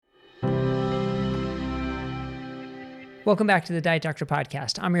Welcome back to the Diet Doctor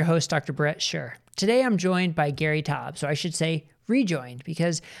Podcast. I'm your host, Dr. Brett Scher. Today I'm joined by Gary Taubes, or I should say rejoined,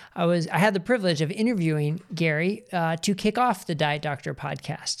 because I had the privilege of interviewing Gary to kick off the Diet Doctor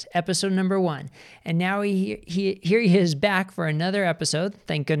Podcast, episode number 1. And now here he is back for another episode.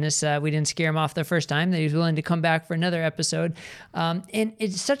 Thank goodness we didn't scare him off the first time, that he was willing to come back for another episode. And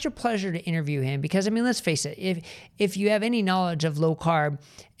it's such a pleasure to interview him because, I mean, let's face it, if you have any knowledge of low carb,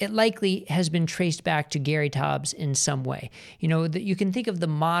 it likely has been traced back to Gary Taubes in some way. You know, that you can think of the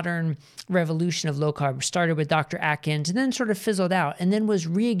modern revolution of low carb started with Dr. Atkins and then sort of fizzled out and then was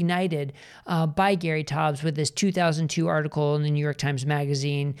reignited by Gary Taubes with this 2002 article in the New York Times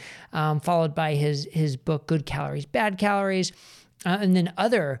Magazine, followed by his book, Good Calories, Bad Calories, and then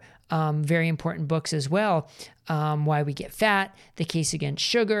other very important books as well, Why We Get Fat, The Case Against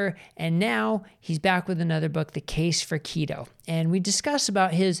Sugar, and now he's back with another book, The Case for Keto. And we discuss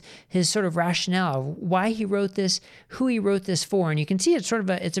about his sort of rationale, why he wrote this, who he wrote this for. And you can see it's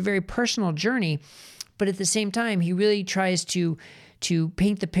it's a very personal journey, but at the same time, he really tries to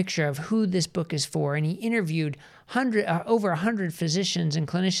paint the picture of who this book is for. And he interviewed over 100 physicians and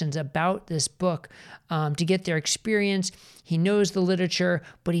clinicians about this book to get their experience. He knows the literature,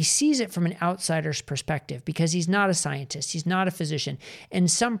 but he sees it from an outsider's perspective because he's not a scientist. He's not a physician.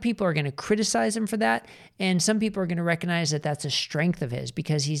 And some people are going to criticize him for that. And some people are going to recognize that that's a strength of his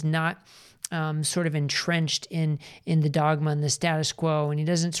because he's not sort of entrenched in the dogma and the status quo, and he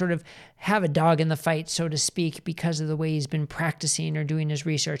doesn't sort of have a dog in the fight, so to speak, because of the way he's been practicing or doing his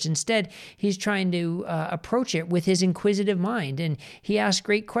research. Instead, he's trying to approach it with his inquisitive mind, and he asks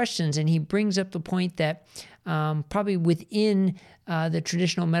great questions, and he brings up the point that probably within the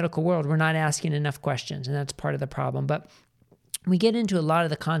traditional medical world, we're not asking enough questions, and that's part of the problem. But we get into a lot of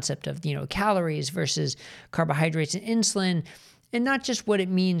the concept of, calories versus carbohydrates and insulin, and not just what it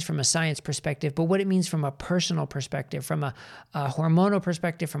means from a science perspective, but what it means from a personal perspective, from a hormonal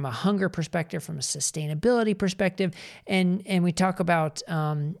perspective, from a hunger perspective, from a sustainability perspective. And we talk about,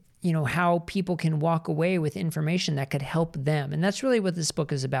 how people can walk away with information that could help them. And that's really what this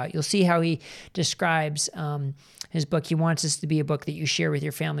book is about. You'll see how he describes his book. He wants this to be a book that you share with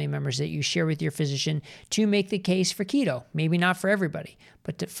your family members, that you share with your physician to make the case for keto. Maybe not for everybody,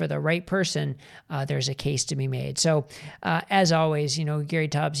 but for the right person, there's a case to be made. So as always, Gary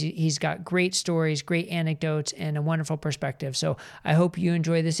Taubes, he's got great stories, great anecdotes, and a wonderful perspective. So I hope you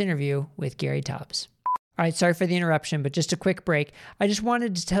enjoy this interview with Gary Taubes. All right, sorry for the interruption, but just a quick break. I just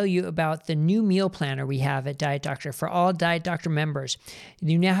wanted to tell you about the new meal planner we have at Diet Doctor for all Diet Doctor members.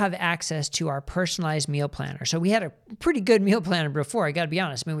 You now have access to our personalized meal planner. So we had a pretty good meal planner before, I got to be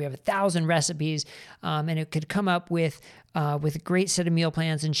honest. We have 1,000 recipes, and it could come up with a great set of meal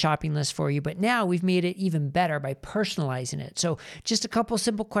plans and shopping lists for you. But now we've made it even better by personalizing it. So just a couple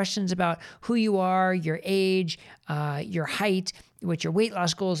simple questions about who you are, your age, your height, what your weight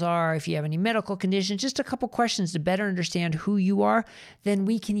loss goals are, if you have any medical conditions, just a couple questions to better understand who you are, then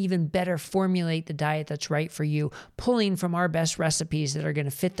we can even better formulate the diet that's right for you, pulling from our best recipes that are going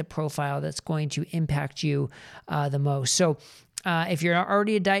to fit the profile that's going to impact you the most. So if you're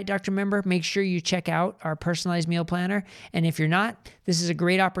already a Diet Doctor member, make sure you check out our personalized meal planner. And if you're not, this is a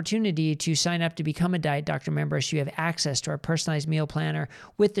great opportunity to sign up to become a Diet Doctor member so you have access to our personalized meal planner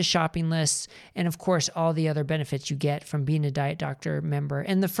with the shopping lists and, of course, all the other benefits you get from being a Diet Doctor member.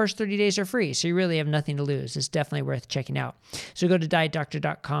 And the first 30 days are free, so you really have nothing to lose. It's definitely worth checking out. So go to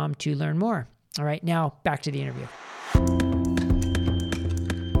dietdoctor.com to learn more. All right, now back to the interview.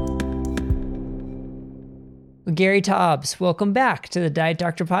 Gary Taubes, welcome back to the Diet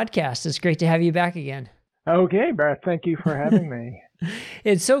Doctor Podcast. It's great to have you back again. Okay, Brett, thank you for having me.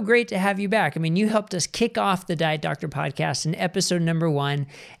 It's so great to have you back. I mean, you helped us kick off the Diet Doctor Podcast in episode number 1,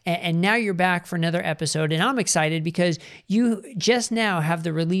 and now you're back for another episode, and I'm excited because you just now have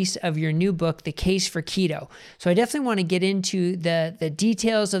the release of your new book, The Case for Keto. So I definitely want to get into the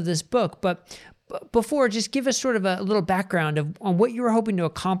details of this book, but before, just give us sort of a little background on what you were hoping to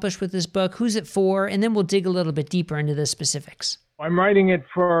accomplish with this book, who's it for, and then we'll dig a little bit deeper into the specifics. I'm writing it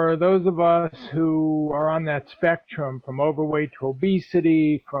for those of us who are on that spectrum from overweight to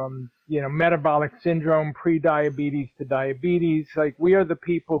obesity, from metabolic syndrome, pre-diabetes to diabetes. Like, we are the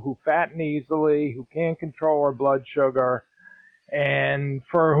people who fatten easily, who can't control our blood sugar, and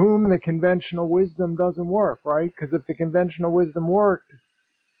for whom the conventional wisdom doesn't work, right? Because if the conventional wisdom worked,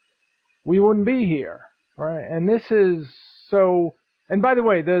 we wouldn't be here, right? And this is so, and by the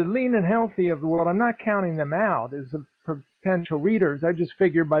way, the lean and healthy of the world, I'm not counting them out as the potential readers. I just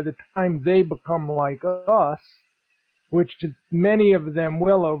figure by the time they become like us, which many of them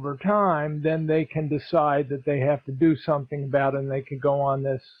will over time, then they can decide that they have to do something about it, and they can go on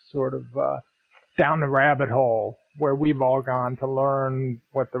this sort of down the rabbit hole where we've all gone to learn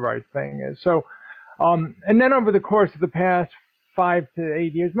what the right thing is. So, and then over the course of the past 5 to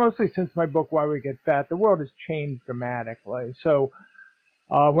 8 years, mostly since my book, Why We Get Fat, the world has changed dramatically. So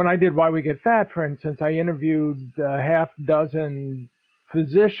when I did Why We Get Fat, for instance, I interviewed half a dozen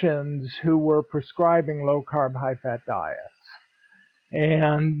physicians who were prescribing low-carb, high-fat diets.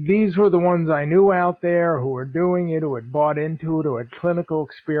 And these were the ones I knew out there who were doing it, who had bought into it, who had clinical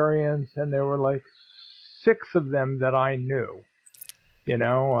experience, and there were like 6 of them that I knew.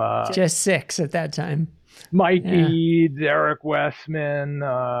 Just 6 at that time. Mike Eads, Eric Westman,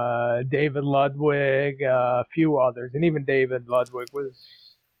 David Ludwig, a few others, and even David Ludwig was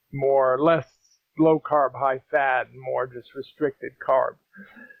more or less low carb, high fat, and more just restricted carbs.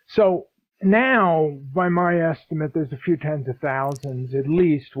 So now, by my estimate, there's a few tens of thousands at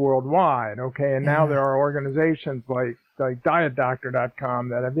least worldwide, okay? And now there are organizations like DietDoctor.com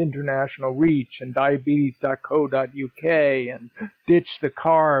that have international reach, and diabetes.co.uk, and Ditch the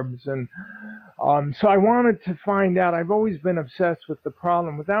Carbs. And so I wanted to find out. I've always been obsessed with the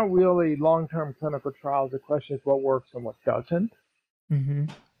problem. Without really long-term clinical trials, the question is what works and what doesn't. Mm-hmm.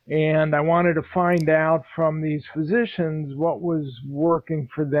 And I wanted to find out from these physicians what was working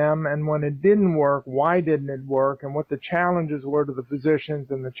for them, and when it didn't work, why didn't it work, and what the challenges were to the physicians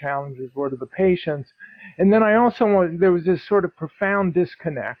and the challenges were to the patients. And then I also wanted, there was this sort of profound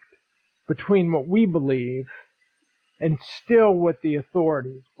disconnect between what we believe and still what the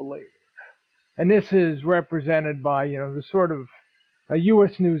authorities believe. And this is represented by, the sort of a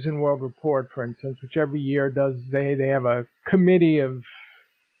U.S. News and World Report, for instance, which every year they have a committee of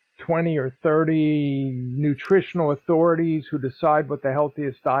 20 or 30 nutritional authorities who decide what the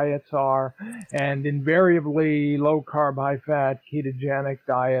healthiest diets are, and invariably low carb, high fat, ketogenic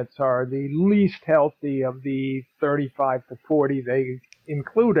diets are the least healthy of the 35 to 40 they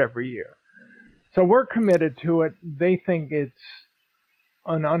include every year. So we're committed to it. They think it's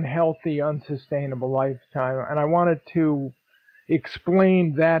an unhealthy, unsustainable lifestyle, and I wanted to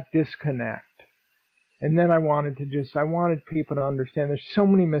explain that disconnect. And then I wanted people to understand there's so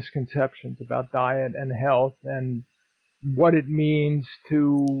many misconceptions about diet and health and what it means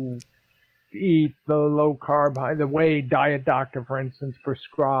to eat the low carb, the way Diet Doctor, for instance,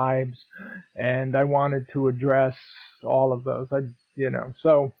 prescribes. And I wanted to address all of those.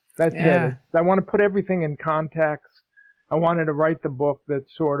 So that's it. I want to put everything in context. I wanted to write the book that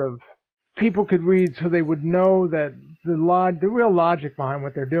sort of people could read so they would know that the real logic behind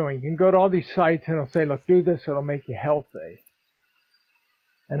what they're doing. You can go to all these sites and it'll say, look, do this, it'll make you healthy.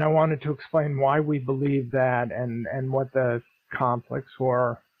 And I wanted to explain why we believe that and what the conflicts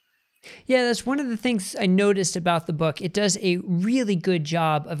were. Yeah, that's one of the things I noticed about the book. It does a really good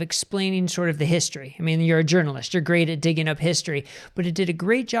job of explaining sort of the history. I mean, you're a journalist, you're great at digging up history, but it did a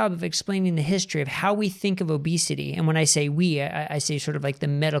great job of explaining the history of how we think of obesity. And when I say we, I say sort of like the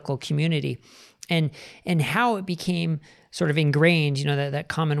medical community, and how it became sort of ingrained, that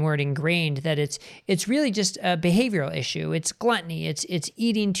common word ingrained, that it's really just a behavioral issue. It's gluttony, it's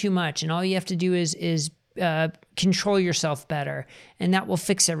eating too much, and all you have to do is control yourself better, and that will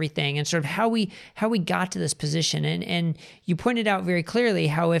fix everything. And sort of how we got to this position. And you pointed out very clearly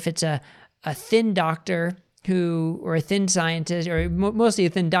how if it's a thin doctor or a thin scientist, or mostly a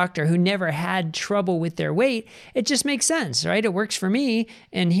thin doctor who never had trouble with their weight, it just makes sense, right? It works for me,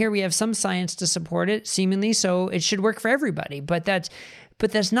 and here we have some science to support it, seemingly, so it should work for everybody. But that's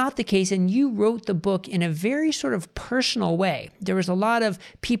not the case, and you wrote the book in a very sort of personal way. There was a lot of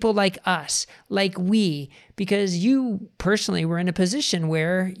people like us, like we, because you personally were in a position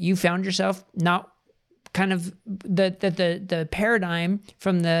where you found yourself not kind of the paradigm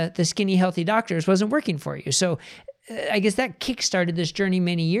from the skinny, healthy doctors wasn't working for you. So I guess that kickstarted this journey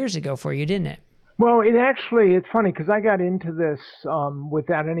many years ago for you, didn't it? Well, it's funny because I got into this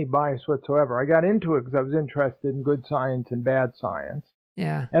without any bias whatsoever. I got into it because I was interested in good science and bad science.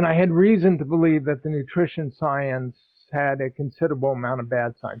 Yeah. And I had reason to believe that the nutrition science had a considerable amount of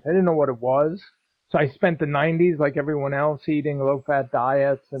bad science. I didn't know what it was. So I spent the 90s, like everyone else, eating low-fat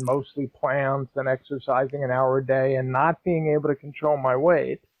diets and mostly plants and exercising an hour a day and not being able to control my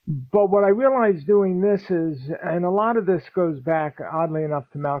weight. But what I realized doing this is, and a lot of this goes back, oddly enough,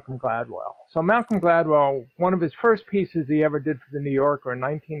 to Malcolm Gladwell. So Malcolm Gladwell, one of his first pieces he ever did for the New Yorker in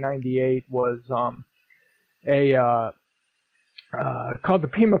 1998 was called The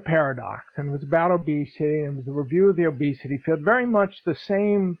Pima Paradox, and it was about obesity, and it was a review of the obesity field, very much the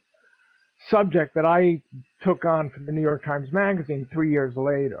same subject that I took on for the New York Times Magazine 3 years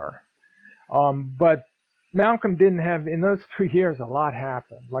later. But Malcolm didn't have, in those 3 years, a lot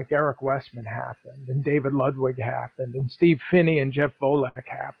happened. Like Eric Westman happened, and David Ludwig happened, and Steve Finney and Jeff Volek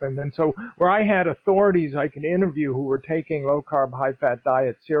happened. And so where I had authorities I could interview who were taking low-carb, high-fat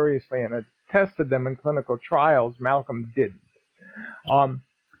diet seriously and had tested them in clinical trials, Malcolm didn't.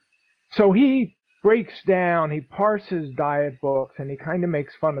 So he breaks down, he parses diet books, and he kind of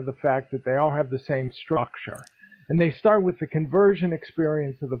makes fun of the fact that they all have the same structure. And they start with the conversion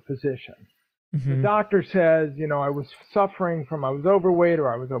experience of the physician. The doctor says, I was suffering from, I was overweight,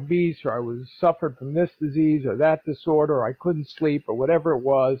 or I was obese, or I suffered from this disease or that disorder, or I couldn't sleep, or whatever it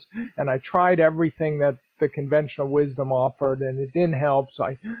was, and I tried everything that the conventional wisdom offered, and it didn't help. So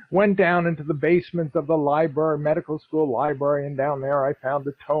I went down into the basement of the library, medical school library, and down there I found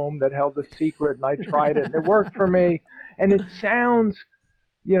a tome that held a secret, and I tried it, and it worked for me. And it sounds,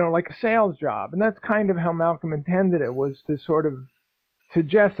 like a sales job. And that's kind of how Malcolm intended it, was to sort of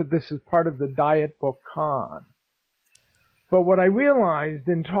suggest that this is part of the diet book con. But what I realized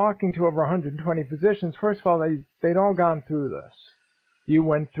in talking to over 120 physicians, first of all, they'd all gone through this. You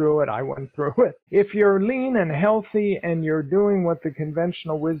went through it, I went through it. If you're lean and healthy and you're doing what the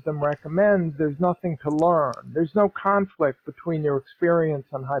conventional wisdom recommends, there's nothing to learn. There's no conflict between your experience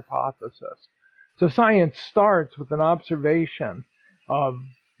and hypothesis. So science starts with an observation of,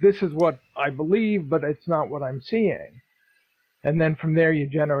 this is what I believe, but it's not what I'm seeing. And then from there, you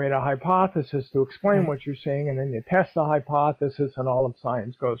generate a hypothesis to explain what you're seeing, and then you test the hypothesis, and all of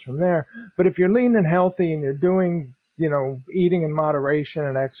science goes from there. But if you're lean and healthy and you're doing, eating in moderation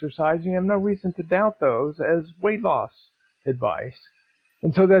and exercising, you have no reason to doubt those as weight loss advice.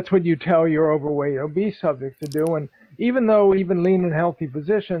 And so that's what you tell your overweight, obese subjects to do. And even though even lean and healthy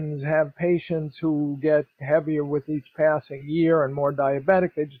physicians have patients who get heavier with each passing year and more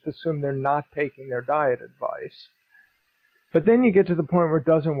diabetic, they just assume they're not taking their diet advice. But then you get to the point where it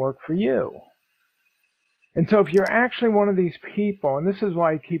doesn't work for you. And so if you're actually one of these people, and this is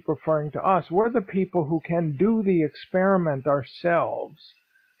why I keep referring to us, we're the people who can do the experiment ourselves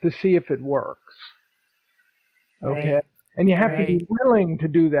to see if it works. Okay? Right. And you have to be willing to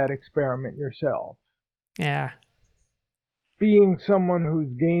do that experiment yourself. Yeah. Being someone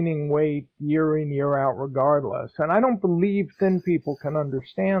who's gaining weight year in, year out regardless. And I don't believe thin people can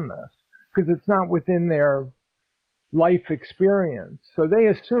understand this, because it's not within their life experience. So they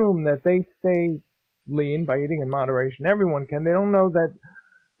assume that they stay lean by eating in moderation. Everyone can. They don't know that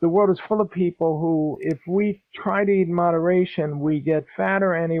the world is full of people who, if we try to eat in moderation, we get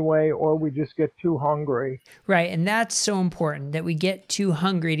fatter anyway, or we just get too hungry. Right. And that's so important, that we get too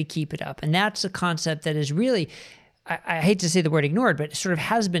hungry to keep it up. And that's a concept that is really, I hate to say the word ignored, but it sort of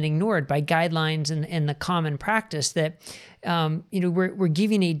has been ignored by guidelines and the common practice that, we're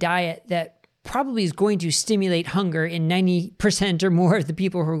giving a diet that probably is going to stimulate hunger in 90% or more of the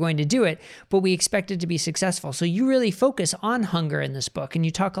people who are going to do it, but we expect it to be successful. So you really focus on hunger in this book, and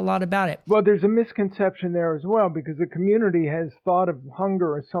you talk a lot about it. Well, there's a misconception there as well, because the community has thought of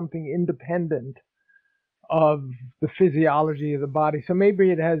hunger as something independent of the physiology of the body. So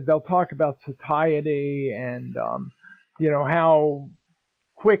maybe they'll talk about satiety and, how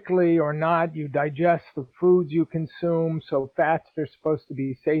quickly or not you digest the foods you consume. So fats are supposed to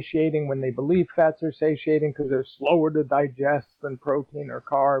be satiating when they believe fats are satiating because they're slower to digest than protein or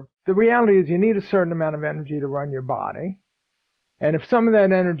carb. The reality is you need a certain amount of energy to run your body. And if some of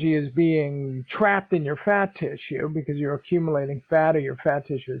that energy is being trapped in your fat tissue because you're accumulating fat, or your fat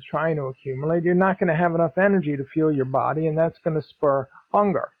tissue is trying to accumulate, you're not going to have enough energy to fuel your body, and that's going to spur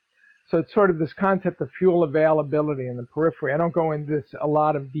hunger. So it's sort of this concept of fuel availability in the periphery. I don't go into this a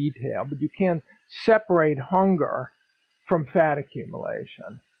lot of detail, but you can't separate hunger from fat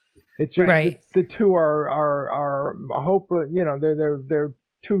accumulation. It's just right. The two are hopeless. They're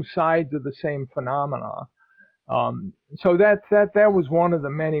two sides of the same phenomena. So that was one of the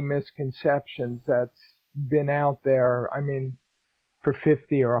many misconceptions that's been out there. I mean, for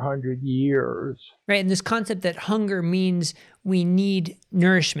 50 or 100 years. Right, and this concept that hunger means we need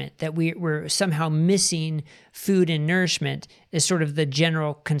nourishment, that we're somehow missing food and nourishment is sort of the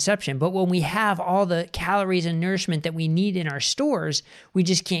general conception. But when we have all the calories and nourishment that we need in our stores, we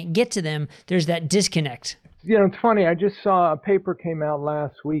just can't get to them. There's that disconnect. It's funny. I just saw a paper came out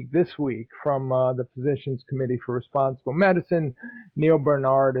this week, from the Physicians Committee for Responsible Medicine. Neil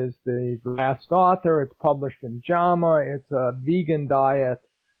Bernard is the last author. It's published in JAMA. It's a vegan diet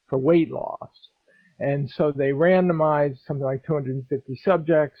for weight loss. And so they randomized something like 250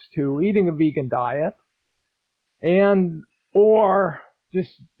 subjects to eating a vegan diet or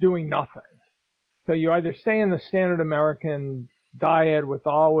just doing nothing. So you either stay in the standard American diet with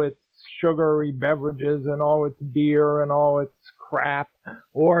all its sugary beverages and all its beer and all its crap,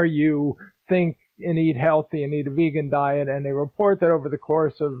 or you think and eat healthy and eat a vegan diet, and they report that over the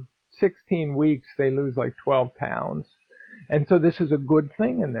course of 16 weeks, they lose like 12 pounds. And so this is a good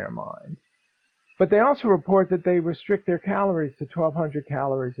thing in their mind. But they also report that they restrict their calories to 1,200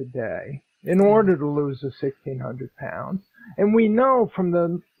 calories a day in order to lose the 1,600 pounds. And we know from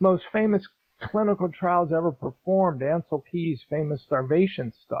the most famous clinical trials ever performed, Ancel Keys' famous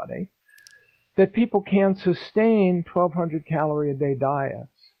starvation study, that people can't sustain 1,200 calorie a day diets,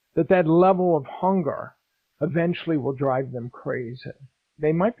 that level of hunger eventually will drive them crazy.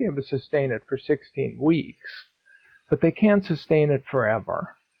 They might be able to sustain it for 16 weeks, but they can't sustain it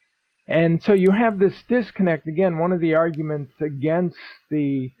forever. And so you have this disconnect. Again, one of the arguments against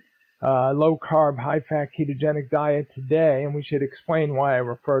the low-carb, high-fat ketogenic diet today, and we should explain why I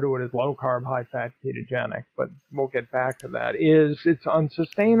refer to it as low-carb, high-fat ketogenic, but we'll get back to that, is it's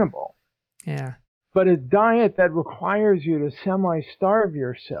unsustainable. Yeah. But a diet that requires you to semi-starve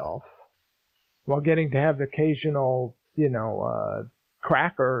yourself while getting to have occasional,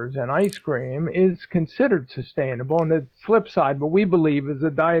 crackers and ice cream is considered sustainable. And the flip side, what we believe, is a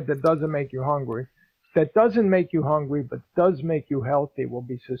diet that doesn't make you hungry, but does make you healthy, will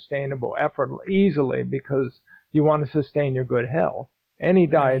be sustainable easily, because you want to sustain your good health. Any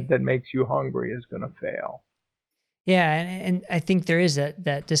diet that makes you hungry is going to fail. Yeah, and I think there is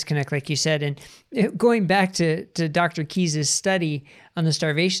that disconnect, like you said. And going back to Dr. Keys' study on the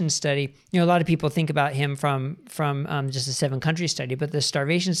starvation study, a lot of people think about him from just the 7-country study, but the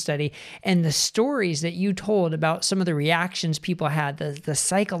starvation study and the stories that you told about some of the reactions people had, the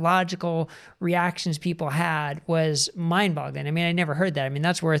psychological reactions people had, was mind-boggling. I mean, I never heard that. I mean,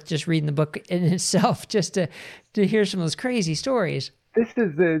 that's worth just reading the book in itself, just to hear some of those crazy stories. This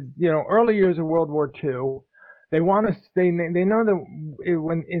is the early years of World War II. They want us. They know that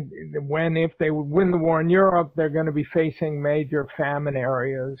if they win the war in Europe, they're going to be facing major famine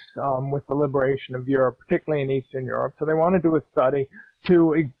areas with the liberation of Europe, particularly in Eastern Europe. So they want to do a study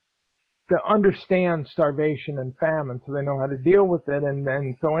to understand starvation and famine, so they know how to deal with it.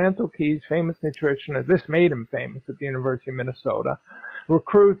 And so Ancel Keys, famous nutritionist, this made him famous at the University of Minnesota,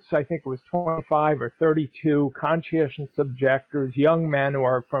 recruits, I think it was 25 or 32 conscientious objectors, young men who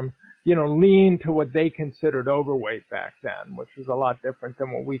are from lean to what they considered overweight back then, which is a lot different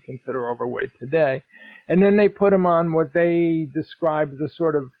than what we consider overweight today. And then they put them on what they describe as a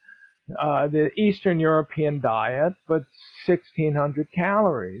sort of the Eastern European diet, but 1,600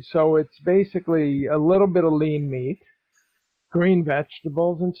 calories. So it's basically a little bit of lean meat, green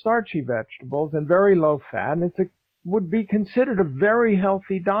vegetables, and starchy vegetables, and very low fat. And would be considered a very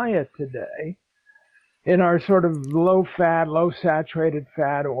healthy diet today in our sort of low-fat, low-saturated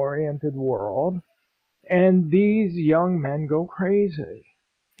fat-oriented world. And these young men go crazy.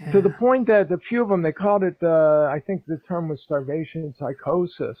 Yeah. To the point that a few of them, they called it, I think the term was starvation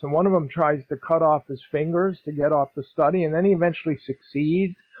psychosis. And one of them tries to cut off his fingers to get off the study, and then he eventually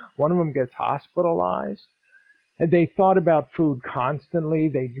succeeds. One of them gets hospitalized. And they thought about food constantly.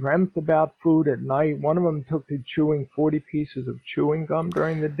 They dreamt about food at night. One of them took to chewing 40 pieces of chewing gum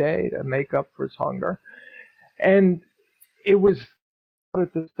during the day to make up for his hunger. And it was the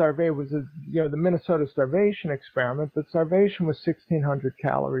Minnesota starvation experiment, but starvation was 1,600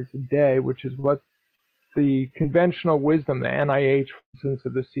 calories a day, which is what the conventional wisdom, the NIH, for instance,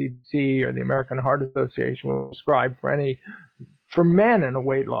 or the CDC or the American Heart Association will prescribe for men in a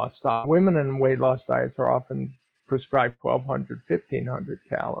weight loss diet. Women in weight loss diets are often prescribed 1,200, 1,500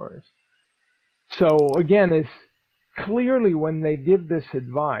 calories. So again, it's clearly when they give this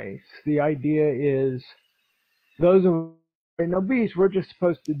advice, the idea is those who are obese, we're just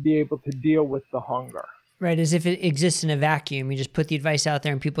supposed to be able to deal with the hunger. Right, as if it exists in a vacuum. You just put the advice out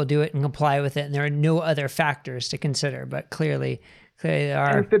there and people do it and comply with it, and there are no other factors to consider, but clearly there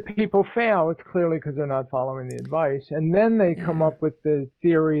are. And if the people fail, it's clearly because they're not following the advice. And then they come up with the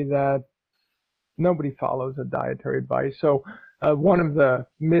theory that nobody follows a dietary advice. So one of the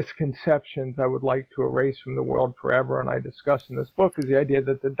misconceptions I would like to erase from the world forever, and I discuss in this book, is the idea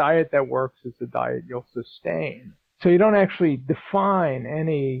that the diet that works is the diet you'll sustain. So you don't actually define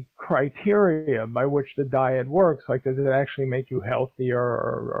any criteria by which the diet works, like does it actually make you healthier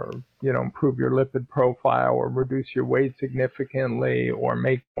or improve your lipid profile or reduce your weight significantly or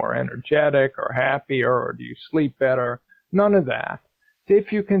make more energetic or happier or do you sleep better? None of that.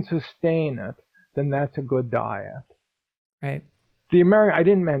 If you can sustain it, then that's a good diet. Right. I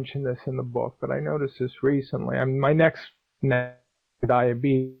didn't mention this in the book, but I noticed this recently. My next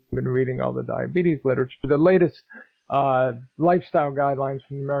diabetes, I've been reading all the diabetes literature. The latest lifestyle guidelines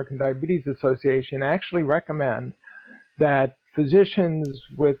from the American Diabetes Association actually recommend that physicians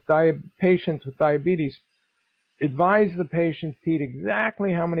with patients with diabetes advise the patients to eat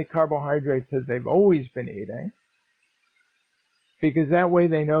exactly how many carbohydrates as they've always been eating, because that way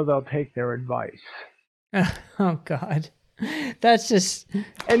they know they'll take their advice. Oh God, that's just.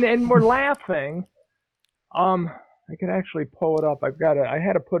 And we're laughing. I could actually pull it up. I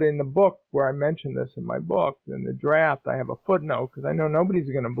had to put in the book where I mentioned this in my book. In the draft, I have a footnote because I know nobody's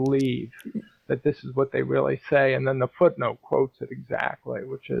going to believe that this is what they really say. And then the footnote quotes it exactly,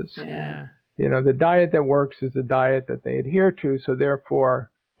 which is, the diet that works is a diet that they adhere to. So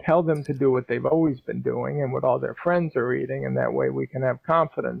therefore, tell them to do what they've always been doing and what all their friends are eating. And that way we can have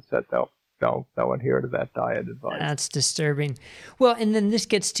confidence that they'll adhere to that diet advice. That's disturbing. Well, and then this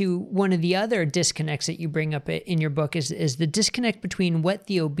gets to one of the other disconnects that you bring up in your book is the disconnect between what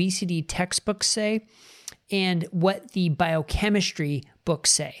the obesity textbooks say and what the biochemistry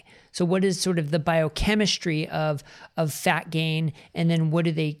books say. So what is sort of the biochemistry of fat gain, and then what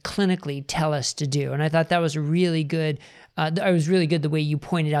do they clinically tell us to do? And I thought that was really good. It was really good the way you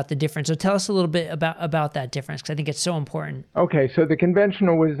pointed out the difference. So tell us a little bit about that difference, because I think it's so important. Okay, so the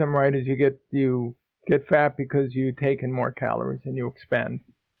conventional wisdom, right, is you get fat because you take in more calories than you expend.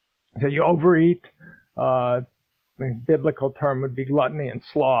 So you overeat. The biblical term would be gluttony and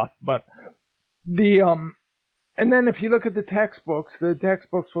sloth. But and then if you look at the textbooks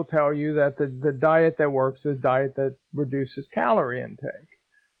will tell you that the diet that works is a diet that reduces calorie intake.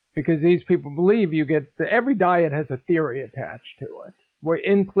 Because these people believe every diet has a theory attached to it,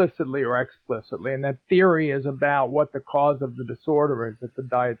 implicitly or explicitly, and that theory is about what the cause of the disorder is that the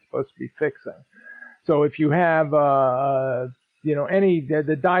diet's supposed to be fixing. So if you have, the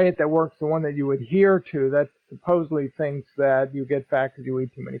diet that works, the one that you adhere to, that supposedly thinks that you get fat because you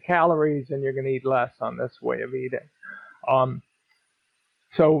eat too many calories and you're going to eat less on this way of eating.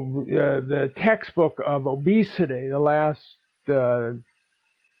 So the textbook of obesity, the last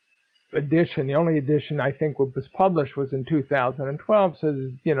edition, the only edition I think was published was in 2012, says,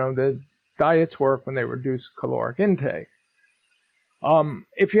 the diets work when they reduce caloric intake.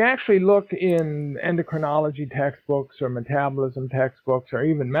 If you actually look in endocrinology textbooks or metabolism textbooks or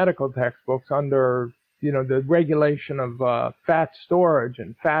even medical textbooks under, the regulation of fat storage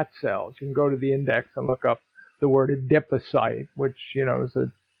and fat cells, you can go to the index and look up the word adipocyte, which, is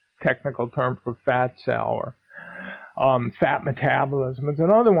a technical term for fat cell, or fat metabolism is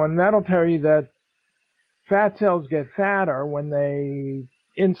another one. That'll tell you that fat cells get fatter when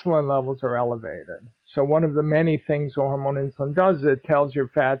insulin levels are elevated. So one of the many things hormone insulin does is it tells your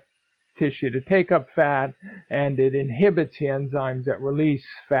fat tissue to take up fat, and it inhibits the enzymes that release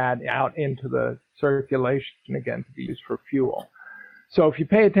fat out into the circulation again to be used for fuel. So if you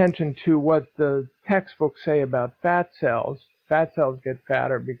pay attention to what the textbooks say about fat cells get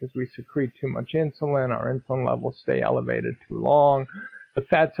fatter because we secrete too much insulin, our insulin levels stay elevated too long. The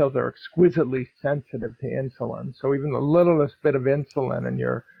fat cells are exquisitely sensitive to insulin. So even the littlest bit of insulin in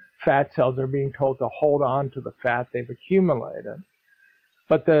your fat cells are being told to hold on to the fat they've accumulated.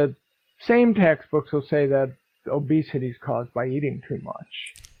 But the same textbooks will say that obesity is caused by eating too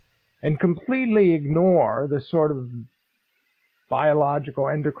much, and completely ignore the sort of biological,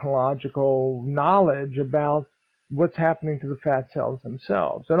 endocrinological knowledge about what's happening to the fat cells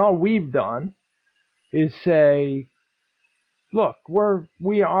themselves. And all we've done is say, look,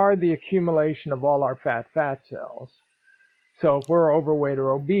 we are the accumulation of all our fat cells. So if we're overweight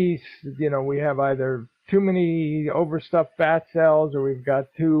or obese, we have either too many overstuffed fat cells or we've got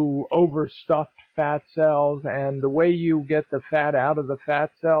too overstuffed fat cells. And the way you get the fat out of the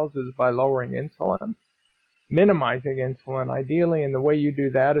fat cells is by lowering insulin, minimizing insulin ideally. And the way you do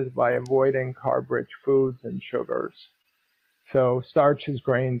that is by avoiding carb-rich foods and sugars. So starches,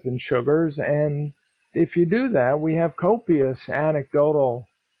 grains, and sugars. And if you do that, we have copious anecdotal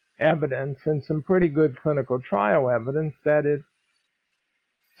evidence and some pretty good clinical trial evidence that it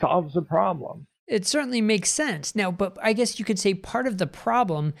solves the problem. It certainly makes sense. Now, but I guess you could say part of the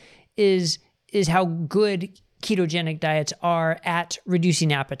problem is how good ketogenic diets are at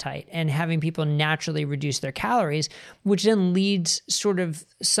reducing appetite and having people naturally reduce their calories, which then leads sort of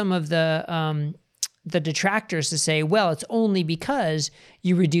some of the detractors to say, well, it's only because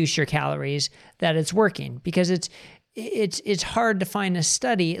you reduce your calories that it's working, because it's hard to find a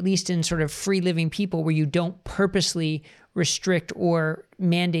study, at least in sort of free living people, where you don't purposely restrict or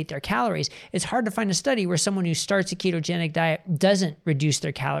mandate their calories. It's hard to find a study where someone who starts a ketogenic diet doesn't reduce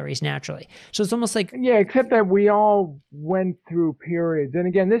their calories naturally. So it's almost like... Yeah, except that we all went through periods. And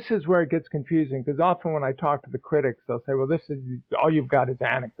again, this is where it gets confusing, because often when I talk to the critics, they'll say, well, this is all you've got is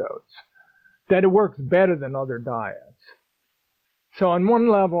anecdotes, that it works better than other diets. So on one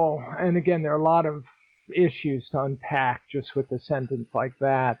level, and again, there are a lot of issues to unpack just with a sentence like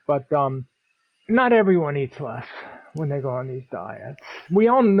that, but not everyone eats less when they go on these diets. We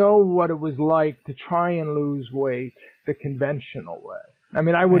all know what it was like to try and lose weight the conventional way. I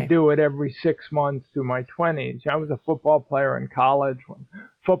mean, I would Right. do it every 6 months through my 20s. I was a football player in college. When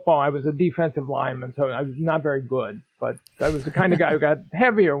football, I was a defensive lineman, so I was not very good. But I was the kind of guy who got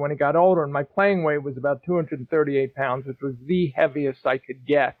heavier when he got older, and my playing weight was about 238 pounds, which was the heaviest I could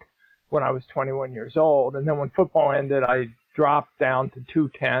get when I was 21 years old. And then when football ended, I dropped down to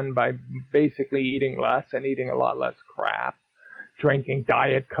 210 by basically eating less and eating a lot less crap, drinking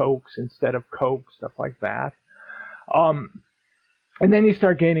Diet Cokes instead of Coke, stuff like that. And then you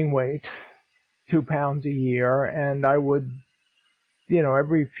start gaining weight, 2 pounds a year, and I would,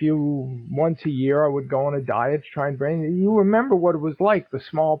 once a year, I would go on a diet to try and bring. You remember what it was like, the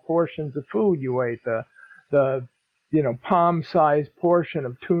small portions of food you ate, the palm-sized portion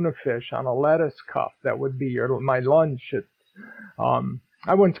of tuna fish on a lettuce cup. That would be my lunch.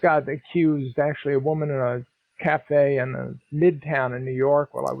 I once got accused, actually, a woman in a cafe in Midtown in New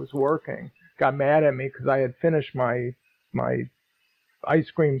York while I was working got mad at me because I had finished my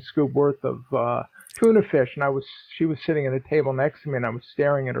ice cream scoop worth of tuna fish, and she was sitting at a table next to me, and I was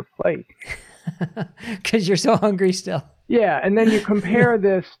staring at her plate. Because you're so hungry still. Yeah, and then you compare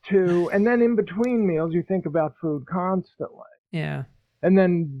this and then in between meals, you think about food constantly. Yeah. And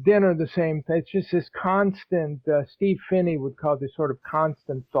then dinner, the same thing. It's just this constant, Steve Finney would call this sort of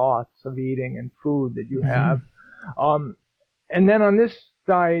constant thoughts of eating and food that you have. And then on this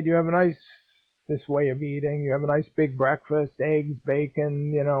diet, you have this way of eating. You have a nice big breakfast, eggs,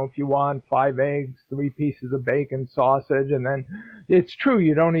 bacon, if you want, 5 eggs, 3 pieces of bacon, sausage. And then it's true,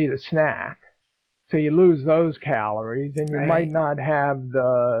 you don't eat a snack. So you lose those calories, and you might not have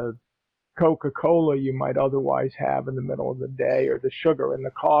the Coca-Cola you might otherwise have in the middle of the day, or the sugar in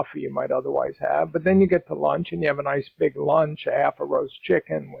the coffee you might otherwise have. But then you get to lunch, and you have a nice big lunch, half a roast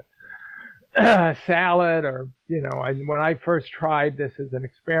chicken with salad, or when I first tried this as an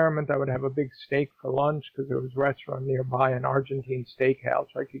experiment, I would have a big steak for lunch because there was a restaurant nearby, an Argentine steakhouse,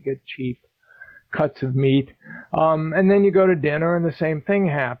 where I could get cheap cuts of meat. And then you go to dinner, and the same thing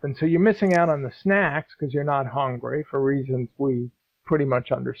happens. So you're missing out on the snacks because you're not hungry for reasons we pretty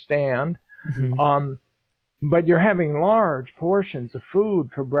much understand. But you're having large portions of food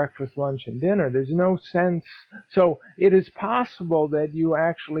for breakfast, lunch, and dinner. There's no sense. So it is possible that you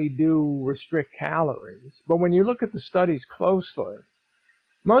actually do restrict calories. But when you look at the studies closely,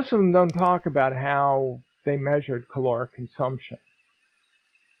 most of them don't talk about how they measured caloric consumption.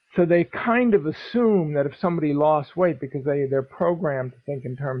 So they kind of assume that if somebody lost weight, because they're programmed to think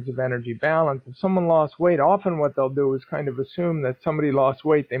in terms of energy balance, if someone lost weight, often what they'll do is kind of assume that somebody lost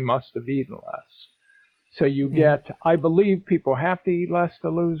weight, they must have eaten less. So you get, I believe people have to eat less to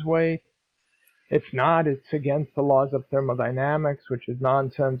lose weight. If not, it's against the laws of thermodynamics, which is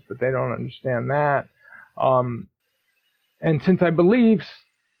nonsense, but they don't understand that. And since I believe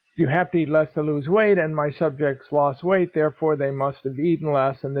you have to eat less to lose weight, and my subjects lost weight, therefore they must have eaten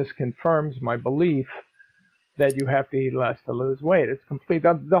less, and this confirms my belief that you have to eat less to lose weight. It's complete.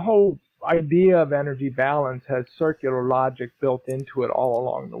 The whole idea of energy balance has circular logic built into it all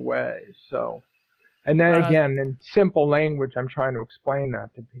along the way. So, and then again, in simple language, I'm trying to explain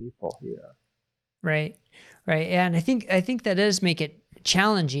that to people here. Right. And I think that does make it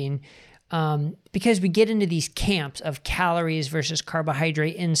challenging. Because we get into these camps of calories versus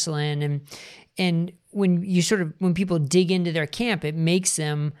carbohydrate, insulin, and when people dig into their camp, it makes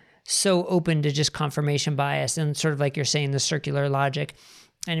them so open to just confirmation bias and sort of like you're saying, the circular logic,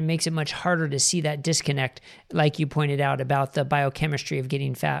 and it makes it much harder to see that disconnect, like you pointed out about the biochemistry of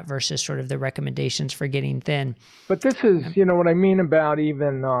getting fat versus sort of the recommendations for getting thin. But this is, what I mean about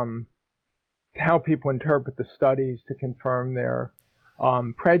even how people interpret the studies to confirm their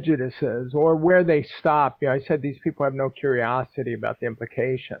prejudices, or where they stop. I said these people have no curiosity about the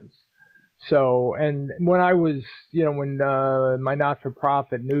implications. So, and when I was, when my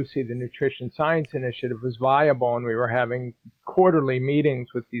not-for-profit NUSI, the Nutrition Science Initiative, was viable, and we were having quarterly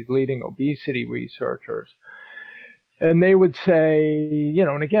meetings with these leading obesity researchers, and they would say,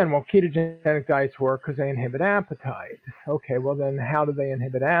 and again, well, ketogenic diets work because they inhibit appetite. Okay, well then how do they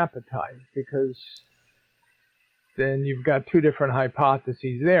inhibit appetite? Because then you've got two different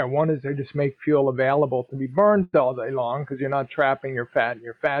hypotheses there. One is they just make fuel available to be burned all day long because you're not trapping your fat in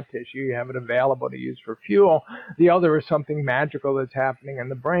your fat tissue. You have it available to use for fuel. The other is something magical that's happening in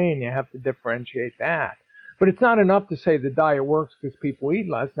the brain. You have to differentiate that. But it's not enough to say the diet works because people eat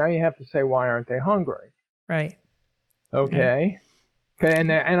less. Now you have to say, why aren't they hungry? Right. Okay. Yeah. Okay.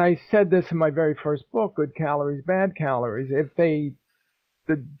 And I said this in my very first book, Good Calories, Bad Calories.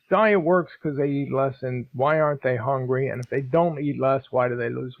 The diet works because they eat less, and why aren't they hungry? And if they don't eat less, why do they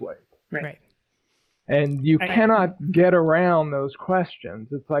lose weight? Right. And you cannot get around those questions.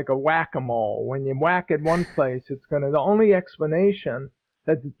 It's like a whack-a-mole. When you whack at one place, the only explanation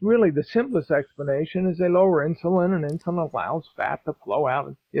that's really the simplest explanation is they lower insulin, and insulin allows fat to flow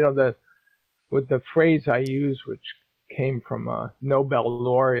out. With the phrase I use, which came from a Nobel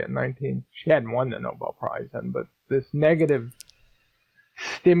laureate she hadn't won the Nobel Prize then, but this negative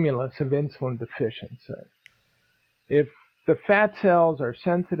stimulus of insulin deficiency. If the fat cells are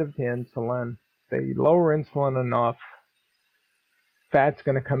sensitive to insulin, they lower insulin enough, fat's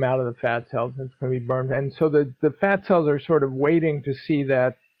going to come out of the fat cells and it's going to be burned. And so the fat cells are sort of waiting to see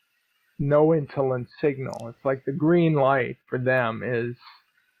that no insulin signal. It's like the green light for them is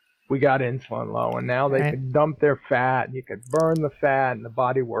we got insulin low, and now they can dump their fat, and you can burn the fat, and the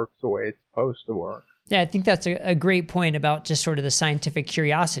body works the way it's supposed to work. Yeah, I think that's a great point about just sort of the scientific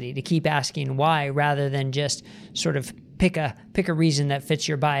curiosity to keep asking why rather than just sort of pick a reason that fits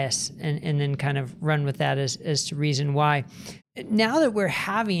your bias and then kind of run with that as to reason why. Now that we're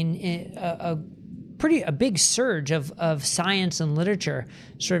having a big surge of science and literature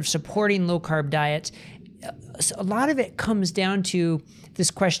sort of supporting low carb diets, a lot of it comes down to this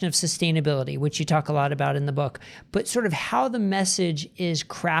question of sustainability, which you talk a lot about in the book, but sort of how the message is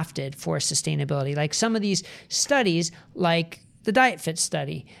crafted for sustainability. Like some of these studies, like the DietFit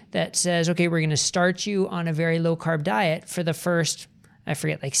study that says, okay, we're going to start you on a very low carb diet for the first, I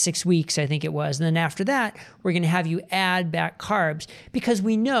forget, like 6 weeks, I think it was. And then after that, we're going to have you add back carbs because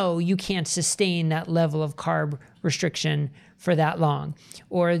we know you can't sustain that level of carb restriction for that long.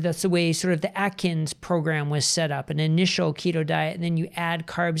 Or that's the way sort of the Atkins program was set up, an initial keto diet, and then you add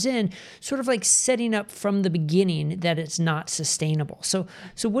carbs in, sort of like setting up from the beginning that it's not sustainable. So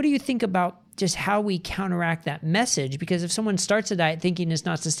what do you think about just how we counteract that message? Because if someone starts a diet thinking it's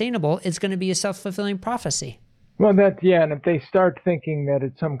not sustainable, it's going to be a self-fulfilling prophecy. Well, and if they start thinking that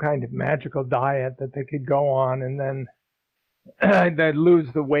it's some kind of magical diet that they could go on and then they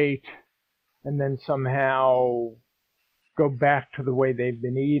lose the weight and then somehow go back to the way they've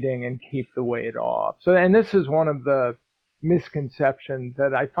been eating and keep the weight off. So, and this is one of the misconceptions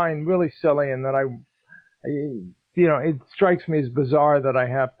that I find really silly and that it strikes me as bizarre that I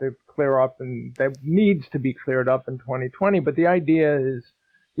have to clear up, and that needs to be cleared up in 2020. But the idea is,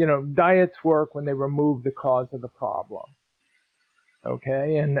 diets work when they remove the cause of the problem.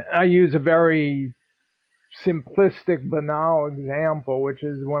 Okay, and I use a very simplistic, banal example, which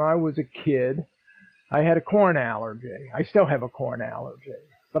is when I was a kid, I had a corn allergy. I still have a corn allergy,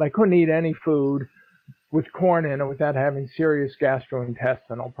 but I couldn't eat any food with corn in it without having serious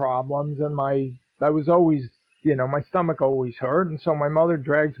gastrointestinal problems. And I was always, my stomach always hurt. And so my mother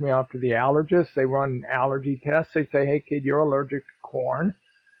drags me off to the allergist. They run allergy tests. They say, hey, kid, you're allergic to corn.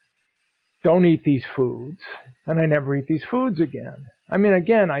 Don't eat these foods. And I never eat these foods again. I mean,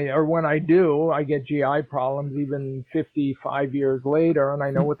 again, when I do, I get GI problems even 55 years later, and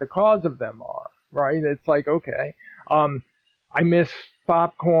I know what the cause of them are. Right? It's like, okay, I miss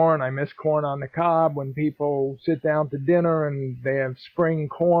popcorn. I miss corn on the cob. When people sit down to dinner and they have spring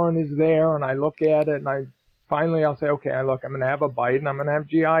corn is there, and I look at it and I'll say, okay, look, I'm going to have a bite and I'm going to have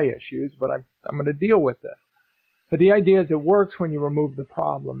GI issues, but I'm going to deal with it. But the idea is it works when you remove the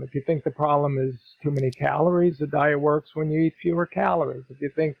problem. If you think the problem is too many calories, the diet works when you eat fewer calories. If you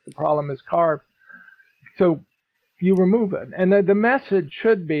think the problem is carbs, so you remove it. And the message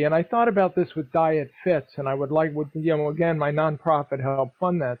should be, and I thought about this with DietFit, and I would like, again, my nonprofit helped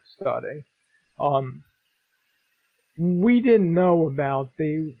fund that study. We didn't know about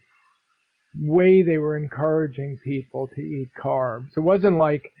the way they were encouraging people to eat carbs. It wasn't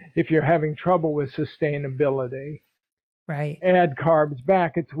like if you're having trouble with sustainability, right, add carbs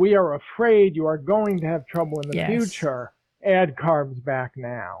back. It's we are afraid you are going to have trouble in the future. Add carbs back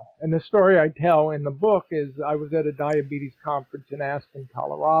now. And the story I tell in the book is I was at a diabetes conference in Aspen,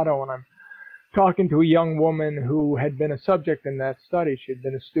 Colorado, and I'm talking to a young woman who had been a subject in that study. She had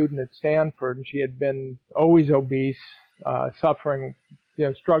been a student at Stanford, and she had been always obese, suffering,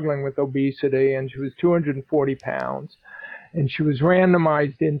 struggling with obesity, and she was 240 pounds. And she was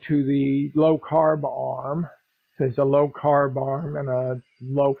randomized into the low-carb arm. There's a low-carb arm and a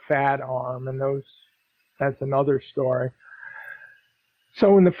low-fat arm, and that's another story.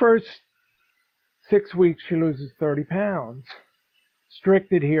 So in the first 6 weeks, she loses 30 pounds.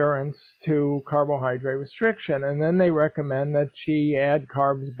 Strict adherence to carbohydrate restriction. And then they recommend that she add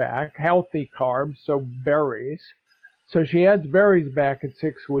carbs back, healthy carbs, so berries. So she adds berries back at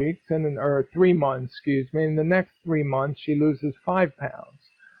 6 weeks, or 3 months, and in the next 3 months, she loses 5 pounds.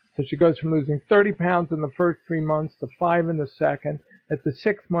 So she goes from losing 30 pounds in the first 3 months to 5 in the second. At the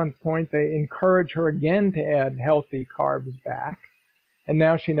 6-month point, they encourage her again to add healthy carbs back. And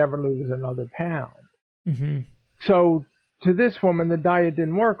now she never loses another pound. Mm-hmm. So to this woman, the diet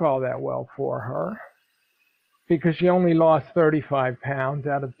didn't work all that well for her because she only lost 35 pounds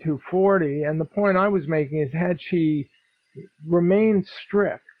out of 240. And the point I was making is, had she remained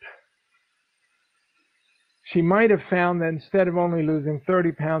strict, she might have found that instead of only losing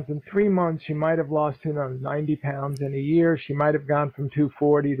 30 pounds in 3 months, she might have lost, 90 pounds in a year. She might have gone from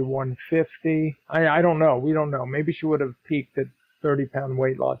 240 to 150. I don't know. We don't know. Maybe she would have peaked at 30-pound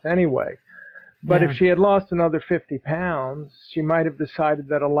weight loss anyway. But Yeah. if she had lost another 50 pounds, she might have decided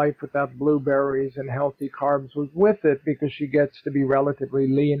that a life without blueberries and healthy carbs was with it, because she gets to be relatively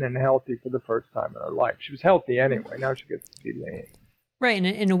lean and healthy for the first time in her life. She was healthy anyway. Now she gets to be lean. Right. And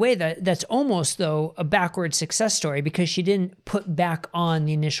in a way that's almost, though, a backward success story, because she didn't put back on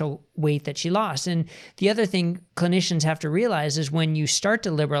the initial weight that she lost. And the other thing clinicians have to realize is, when you start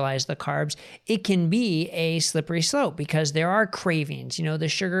to liberalize the carbs, it can be a slippery slope, because there are cravings. The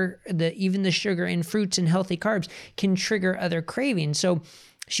sugar, even the sugar in fruits and healthy carbs can trigger other cravings. So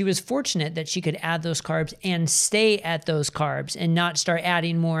she was fortunate that she could add those carbs and stay at those carbs and not start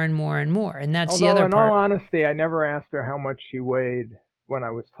adding more and more and more. And that's the other in part. all honesty, I never asked her how much she weighed when I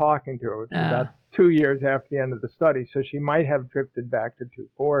was talking to her, which was about 2 years after the end of the study. So she might have drifted back to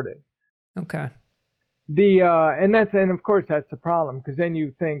 240. Okay. And of course that's the problem, because then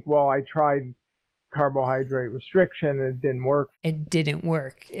you think, well, I tried carbohydrate restriction and it didn't work. It didn't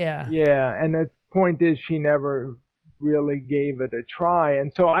work. Yeah. Yeah, and the point is, she never really gave it a try.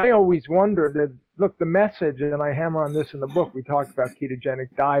 And so I always wondered that, look, the message, and I hammer on this in the book, we talked about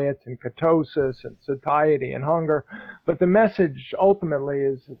ketogenic diets and ketosis and satiety and hunger, but the message ultimately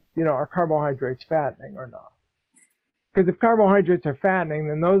is, are carbohydrates fattening or not? Because if carbohydrates are fattening,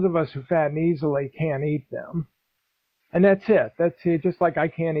 then those of us who fatten easily can't eat them. And that's it. That's it. Just like I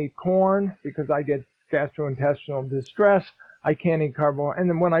can't eat corn because I get gastrointestinal distress, I can't eat carbohydrates. And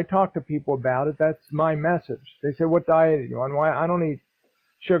then when I talk to people about it, that's my message. They say, what diet are you on? Why? I don't eat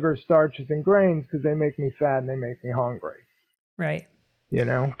sugar, starches, and grains because they make me fat and they make me hungry. Right.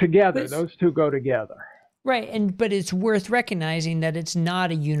 Together, those two go together. Right. But it's worth recognizing that it's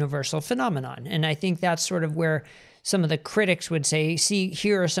not a universal phenomenon. And I think that's sort of where some of the critics would say, see,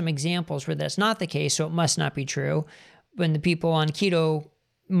 here are some examples where that's not the case, so it must not be true. When the people on keto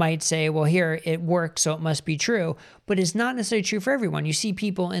might say, well, here, it works, so it must be true. But it's not necessarily true for everyone. You see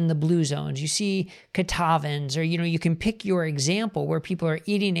people in the blue zones, you see Katavans, or, you can pick your example where people are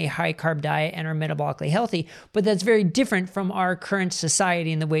eating a high carb diet and are metabolically healthy, but that's very different from our current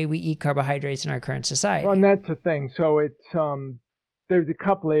society and the way we eat carbohydrates in our current society. Well, and that's the thing. So it's, there's a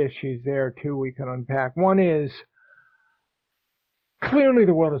couple of issues there too we can unpack. One is, clearly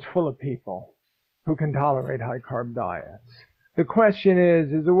the world is full of people who can tolerate high carb diets. The question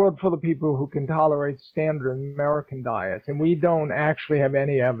is the world full of people who can tolerate standard American diets? And we don't actually have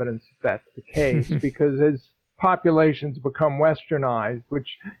any evidence that that's the case, because as populations become westernized,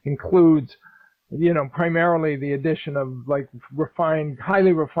 which includes, primarily the addition of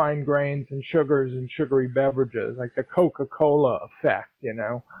highly refined grains and sugars and sugary beverages, like the Coca-Cola effect,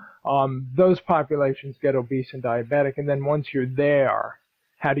 those populations get obese and diabetic. And then once you're there,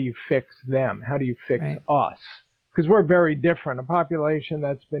 how do you fix them? How do you fix us? Because we're very different. A population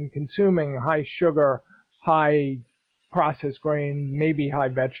that's been consuming high sugar, high processed grain, maybe high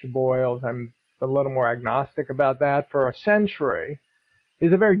vegetable oils, I'm a little more agnostic about that, for a century,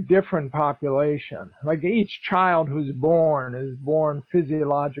 is a very different population. Like each child who's born is born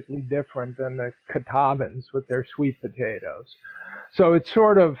physiologically different than the Katavans with their sweet potatoes. So it's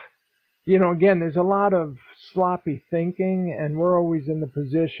sort of, again, there's a lot of sloppy thinking, and we're always in the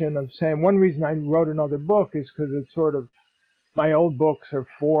position of saying, one reason I wrote another book is because it's sort of, my old books are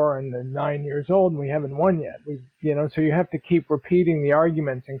 4 and 9 years old, and we haven't won yet. So you have to keep repeating the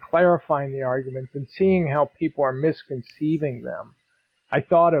arguments and clarifying the arguments and seeing how people are misconceiving them. I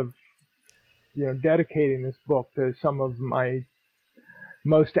thought of, dedicating this book to some of my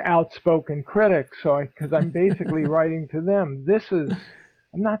most outspoken critics, because I'm basically writing to them.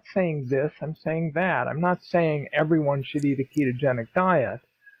 I'm not saying this, I'm saying that. I'm not saying everyone should eat a ketogenic diet,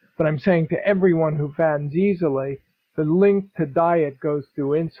 but I'm saying to everyone who fattens easily, the link to diet goes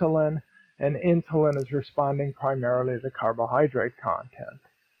through insulin, and insulin is responding primarily to the carbohydrate content.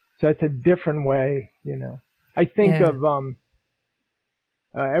 So it's a different way, I think of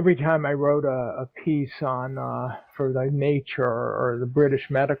every time I wrote a piece on for the Nature or the British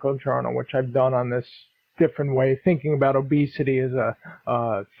Medical Journal, which I've done on this different way, thinking about obesity as a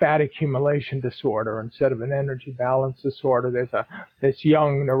fat accumulation disorder instead of an energy balance disorder. There's this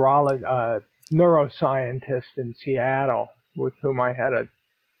young neuroscientist in Seattle with whom I had a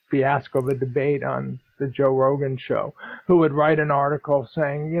fiasco of a debate on the Joe Rogan show, who would write an article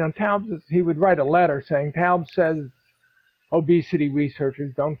saying, he would write a letter saying, Taub says obesity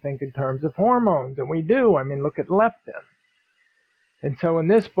researchers don't think in terms of hormones, and we do. I mean, look at leptin. And so in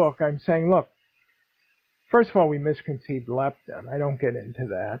this book, I'm saying, look, first of all, we misconceived leptin. I don't get into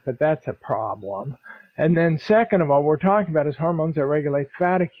that, but that's a problem. And then second of all, we're talking about is hormones that regulate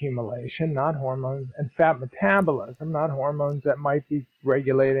fat accumulation, not hormones, and fat metabolism, not hormones that might be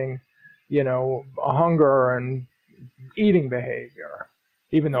regulating, hunger and eating behavior,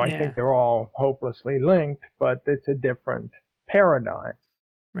 even though I think they're all hopelessly linked, but it's a different paradigm.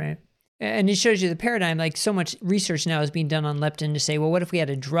 Right. And it shows you the paradigm, like so much research now is being done on leptin to say, well, what if we had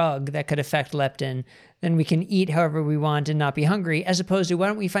a drug that could affect leptin? Then we can eat however we want and not be hungry, as opposed to why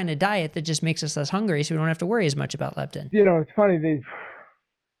don't we find a diet that just makes us less hungry so we don't have to worry as much about leptin? It's funny.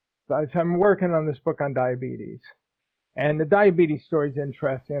 I'm working on this book on diabetes. And the diabetes story is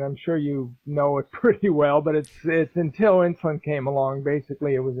interesting. I'm sure you know it pretty well, but it's until insulin came along.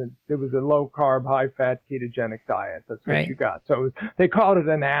 Basically, it was a low carb, high fat ketogenic diet. That's what you got. So they called it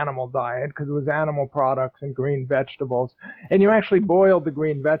an animal diet because it was animal products and green vegetables, and you actually boiled the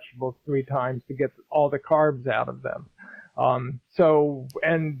green vegetables 3 times to get all the carbs out of them.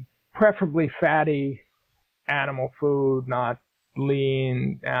 And preferably fatty animal food, not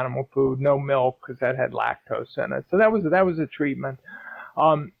lean animal food, no milk because that had lactose in it. So that was a treatment.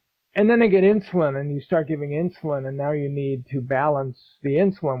 And then they get insulin, and you start giving insulin, and now you need to balance the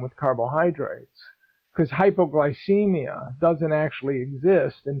insulin with carbohydrates because hypoglycemia doesn't actually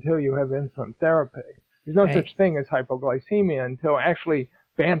exist until you have insulin therapy. There's no such thing as hypoglycemia until actually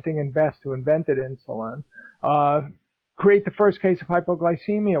Banting and Best, who invented insulin, create the first case of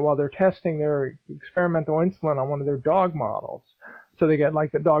hypoglycemia while they're testing their experimental insulin on one of their dog models. So they get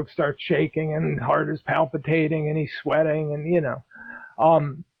the dog starts shaking and heart is palpitating and he's sweating and,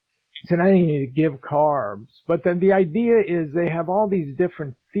 so now you need to give carbs. But then the idea is they have all these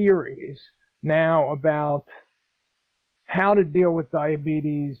different theories now about how to deal with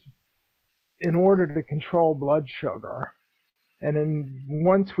diabetes in order to control blood sugar. And then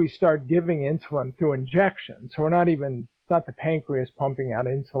once we start giving insulin through injections, so it's not the pancreas pumping out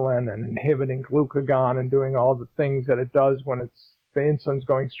insulin and inhibiting glucagon and doing all the things that it does when the insulin's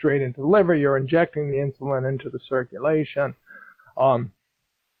going straight into the liver, you're injecting the insulin into the circulation.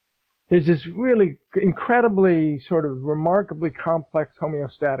 There's this really incredibly sort of remarkably complex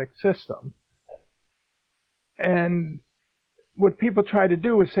homeostatic system. And what people try to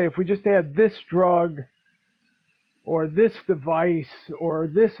do is say, if we just add this drug or this device or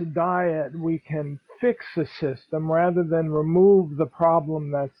this diet, we can fix the system rather than remove the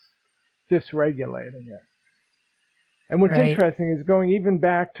problem that's dysregulating it. And what's interesting is going even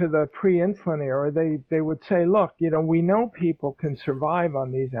back to the pre-insulin era, they would say, look, we know people can survive on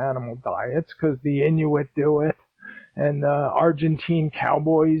these animal diets because the Inuit do it and Argentine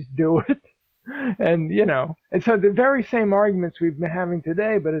cowboys do it. And, and so the very same arguments we've been having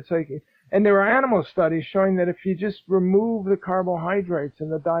today, but it's and there are animal studies showing that if you just remove the carbohydrates in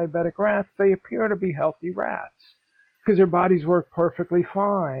the diabetic rats, they appear to be healthy rats because their bodies work perfectly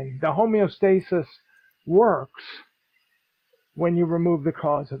fine. The homeostasis works when you remove the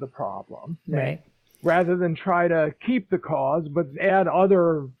cause of the problem. Right. Rather than try to keep the cause, but add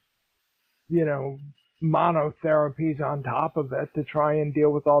other, monotherapies on top of it to try and deal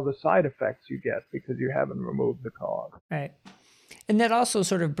with all the side effects you get because you haven't removed the cause. Right. And that also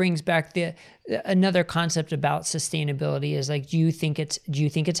sort of brings back another concept about sustainability is do you think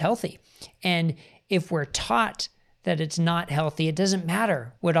it's healthy? And if we're taught that it's not healthy, it doesn't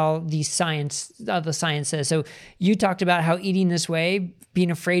matter what all the science says. So you talked about how eating this way, being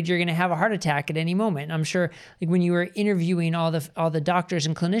afraid you're going to have a heart attack at any moment. I'm sure when you were interviewing all the doctors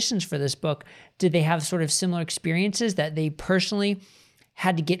and clinicians for this book, did they have sort of similar experiences that they personally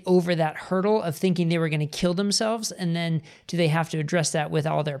had to get over that hurdle of thinking they were going to kill themselves? And then do they have to address that with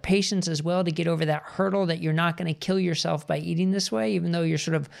all their patients as well to get over that hurdle that you're not going to kill yourself by eating this way, even though you're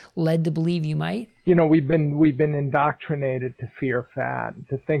sort of led to believe you might? We've been indoctrinated to fear fat,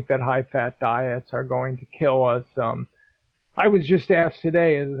 to think that high fat diets are going to kill us. I was just asked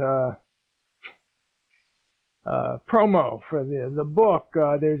today as promo for the book.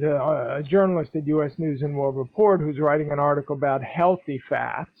 There's a journalist at U.S. News and World Report who's writing an article about healthy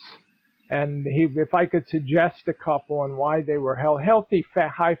fats, and if I could suggest a couple and why they were healthy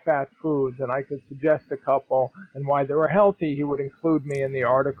high fat foods, and I could suggest a couple and why they were healthy, he would include me in the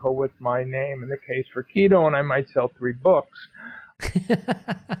article with my name and the case for keto, and I might sell 3 books.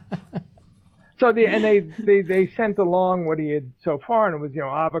 So they sent along what he had so far, and it was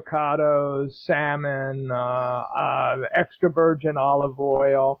avocados, salmon, extra virgin olive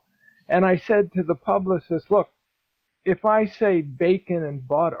oil, and I said to the publicist, look, if I say bacon and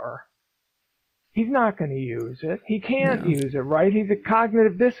butter, he's not going to use it. He can't use it, right? He's a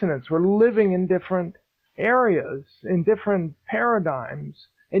cognitive dissonance. We're living in different areas, in different paradigms,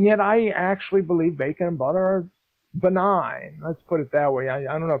 and yet I actually believe bacon and butter are benign. Let's put it that way. I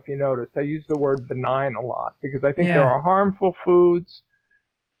don't know if you noticed, I use the word benign a lot because I think there are harmful foods,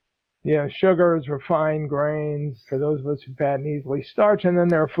 sugars, refined grains, for those of us who fat and easily starch, and then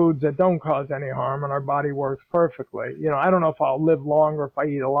there are foods that don't cause any harm and our body works perfectly. I don't know if I'll live longer if I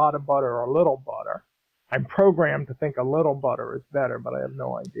eat a lot of butter or a little butter. I'm programmed to think a little butter is better, but I have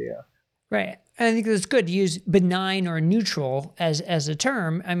no idea. Right. I think that's good to use benign or neutral as a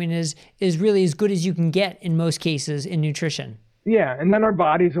term. I mean, is really as good as you can get in most cases in nutrition. Yeah, and then our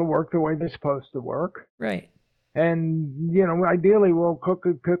bodies will work the way they're supposed to work. Right. And, ideally we'll cook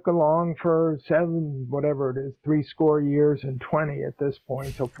along for 7, whatever it is, 70 years and 20 at this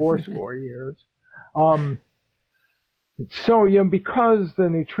point, so 40 years. So, because the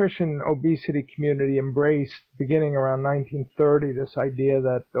nutrition obesity community embraced, beginning around 1930, this idea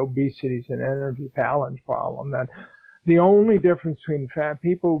that obesity is an energy balance problem, that the only difference between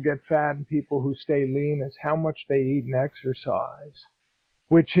people who get fat and people who stay lean is how much they eat and exercise,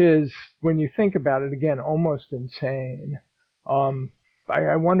 which is, when you think about it, again, almost insane.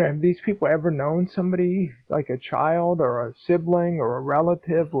 I wonder, have these people ever known somebody, like a child or a sibling or a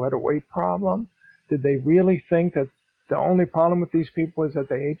relative who had a weight problem? Did they really think that the only problem with these people is that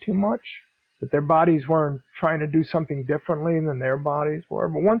they ate too much, that their bodies weren't trying to do something differently than their bodies were?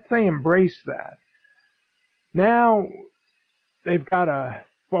 But once they embrace that, now they've got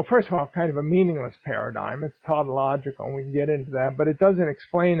first of all, kind of a meaningless paradigm. It's tautological, and we can get into that, but it doesn't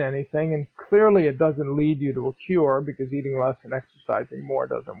explain anything, and clearly it doesn't lead you to a cure, because eating less and exercising more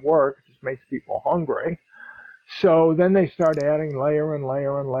doesn't work. It just makes people hungry. So then they start adding layer and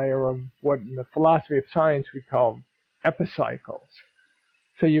layer and layer of what in the philosophy of science we call epicycles.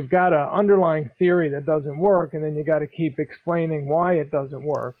 So you've got an underlying theory that doesn't work, and then you got to keep explaining why it doesn't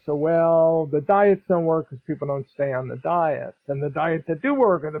work. So, the diets don't work because people don't stay on the diets, and the diets that do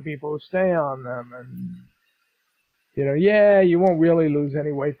work are the people who stay on them. And you won't really lose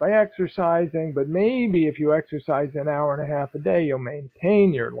any weight by exercising, but maybe if you exercise an hour and a half a day, you'll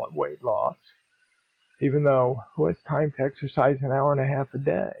maintain your weight loss. Even though, who has time to exercise an hour and a half a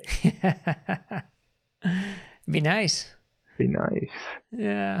day? Be nice. Be nice.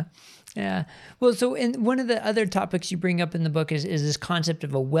 Yeah. Well, so one of the other topics you bring up in the book is this concept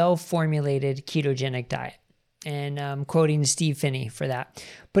of a well-formulated ketogenic diet. And I'm quoting Steve Phinney for that.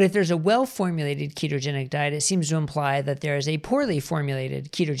 But if there's a well-formulated ketogenic diet, it seems to imply that there is a poorly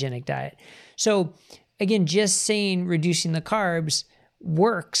formulated ketogenic diet. So again, just saying reducing the carbs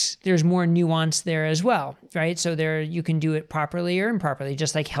works, there's more nuance there as well, right? So you can do it properly or improperly,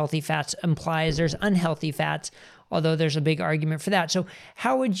 just like healthy fats implies there's unhealthy fats, although there's a big argument for that. So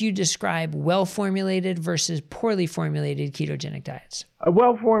how would you describe well-formulated versus poorly formulated ketogenic diets? A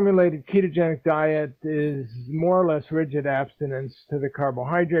well-formulated ketogenic diet is more or less rigid abstinence to the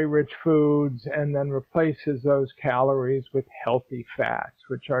carbohydrate-rich foods, and then replaces those calories with healthy fats,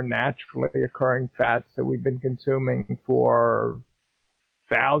 which are naturally occurring fats that we've been consuming for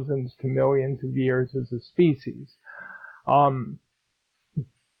thousands to millions of years as a species.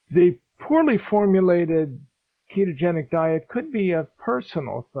 The poorly formulated ketogenic diet could be a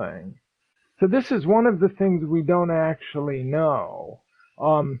personal thing. So this is one of the things we don't actually know.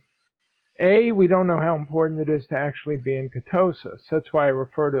 We don't know how important it is to actually be in ketosis. That's why I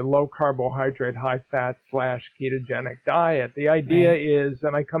refer to low carbohydrate, high fat / ketogenic diet. The idea is,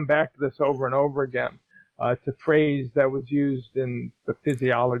 and I come back to this over and over again, it's a phrase that was used in The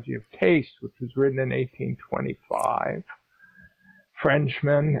Physiology of Taste, which was written in 1825.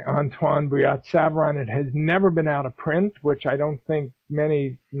 Frenchman, Antoine Briot-Savarin. It has never been out of print, which I don't think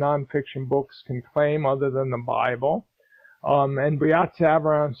many nonfiction books can claim other than the Bible. And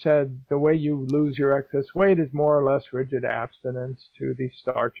Briot-Savarin said the way you lose your excess weight is more or less rigid abstinence to the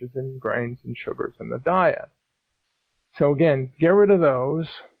starches and grains and sugars in the diet. So again, get rid of those,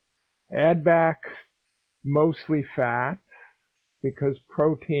 add back mostly fat, because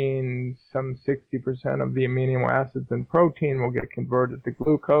protein, some 60% of the amino acids in protein will get converted to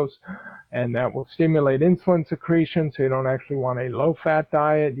glucose, and that will stimulate insulin secretion. So you don't actually want a low-fat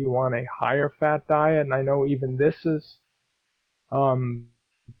diet, you want a higher fat diet. And I know even this is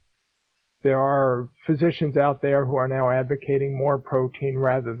There are physicians out there who are now advocating more protein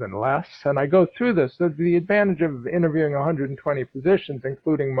rather than less. And I go through this. The advantage of interviewing 120 physicians,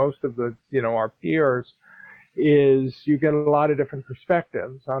 including most of the, our peers, is you get a lot of different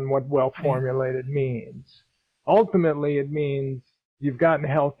perspectives on what well-formulated means. Ultimately, it means you've gotten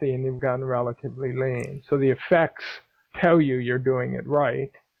healthy and you've gotten relatively lean. So the effects tell you you're doing it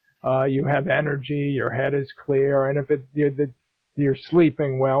right. You have energy, your head is clear, and if you're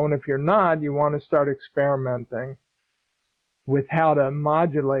sleeping well, and if you're not, you want to start experimenting with how to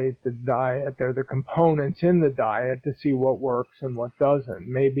modulate the diet. There are the components in the diet to see what works and what doesn't.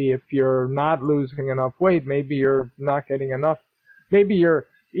 Maybe if you're not losing enough weight, maybe you're not getting enough, maybe you're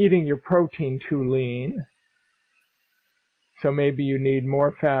eating your protein too lean. So maybe you need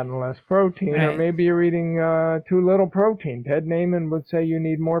more fat and less protein, or maybe you're eating too little protein. Ted Naiman would say you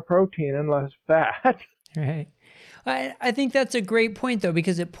need more protein and less fat. Right. I think that's a great point, though,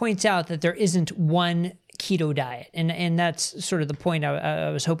 because it points out that there isn't one keto diet. And that's sort of the point I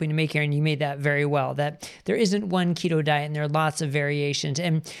was hoping to make here, and you made that very well, that there isn't one keto diet and there are lots of variations.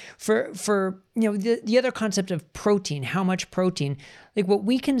 And for the other concept of protein, how much protein, like what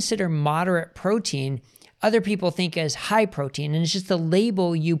we consider moderate protein, other people think as high protein, and it's just the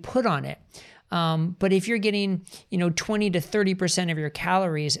label you put on it. But if you're getting, 20 to 30% of your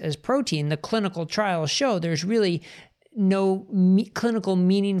calories as protein, the clinical trials show there's really no clinical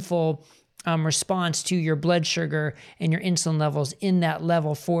meaningful response to your blood sugar and your insulin levels in that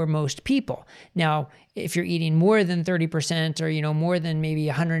level for most people. Now, if you're eating more than 30% or, more than maybe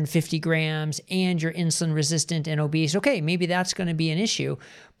 150 grams and you're insulin resistant and obese, okay, maybe that's going to be an issue,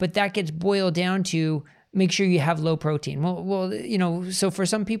 but that gets boiled down to make sure you have low protein. Well, so for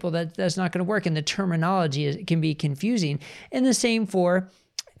some people that's not going to work, and the terminology can be confusing. And the same for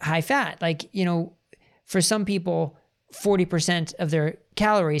high fat. Like, for some people, 40% of their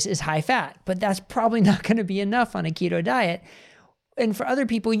calories is high fat, but that's probably not going to be enough on a keto diet. And for other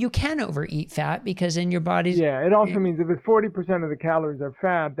people, you can overeat fat because in your body's... Yeah, it also means if it's 40% of the calories are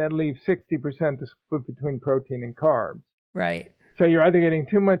fat, that leaves 60% to split between protein and carbs. Right. So you're either getting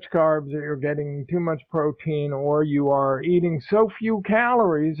too much carbs or you're getting too much protein, or you are eating so few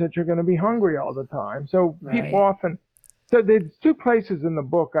calories that you're going to be hungry all the time. So people often... So there's two places in the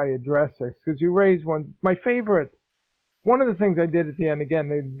book I address this, because you raise one. My favorite... One of the things I did at the end, again,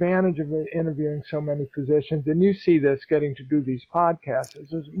 the advantage of interviewing so many physicians, and you see this getting to do these podcasts,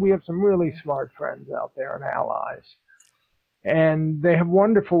 is we have some really smart friends out there and allies. And they have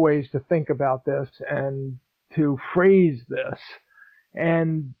wonderful ways to think about this and to phrase this.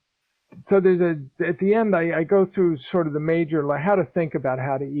 And so at the end, I go through sort of the major, like how to think about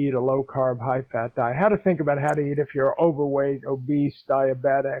how to eat a low-carb, high-fat diet, how to think about how to eat if you're overweight, obese,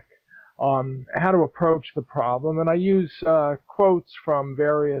 diabetic, how to approach the problem. And I use quotes from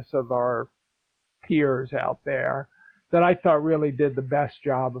various of our peers out there that I thought really did the best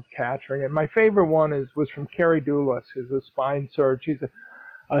job of capturing it. My favorite one was from Carrie Doulis, who's a spine surgeon. She's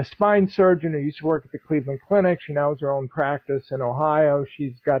a spine surgeon who used to work at the Cleveland Clinic. She now has her own practice in Ohio.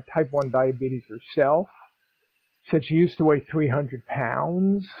 She's got type 1 diabetes herself. Said she used to weigh 300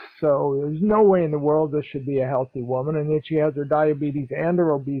 pounds, so there's no way in the world this should be a healthy woman, and yet she has her diabetes and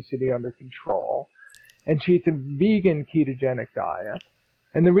her obesity under control. And she eats a vegan ketogenic diet.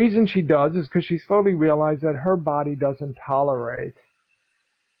 And the reason she does is because she slowly realized that her body doesn't tolerate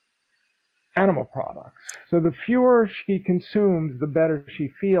animal products. So the fewer she consumes, the better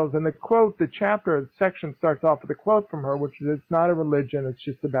she feels. And the quote, the section starts off with a quote from her, which is, "It's not a religion, it's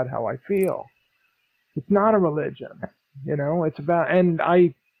just about how I feel." It's not a religion, it's about, and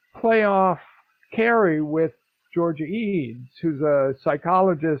I play off Carrie with Georgia Eads, who's a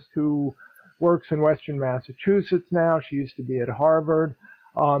psychologist who works in Western Massachusetts now. She used to be at Harvard.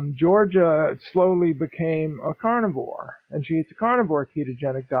 Georgia slowly became a carnivore, and she eats a carnivore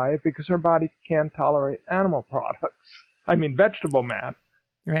ketogenic diet because her body can't tolerate animal products. I mean, vegetable matter.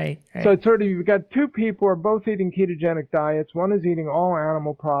 Right. So it's sort of, you've got two people who are both eating ketogenic diets. One is eating all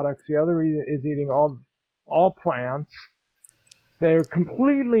animal products. The other is eating all plants. They're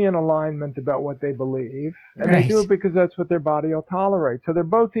completely in alignment about what they believe. And they do it because that's what their body will tolerate. So they're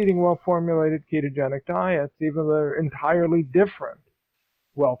both eating well-formulated ketogenic diets, even though they're entirely different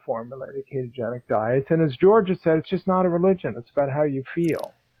well-formulated ketogenic diets. And as Georgia said, it's just not a religion. It's about how you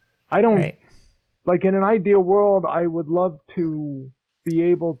feel. I don't, like in an ideal world, I would love to be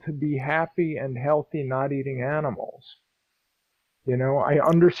able to be happy and healthy not eating animals. I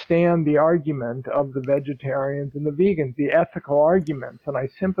understand the argument of the vegetarians and the vegans, the ethical arguments, and I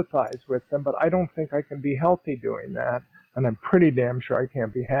sympathize with them, but I don't think I can be healthy doing that. and I'm pretty damn sure I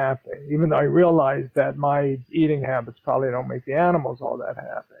can't be happy, even though I realize that my eating habits probably don't make the animals all that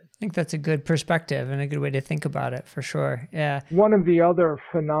happy. I think that's a good perspective and a good way to think about it, for sure. Yeah. One of the other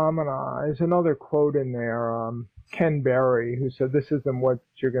phenomena is another quote in there, Ken Berry, who said, "This isn't what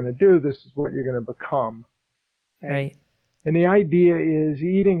you're going to do, this is what you're going to become." Right. And the idea is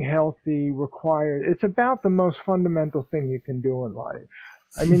eating healthy requires, it's about the most fundamental thing you can do in life.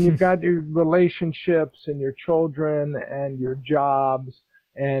 I mean, you've got your relationships and your children and your jobs,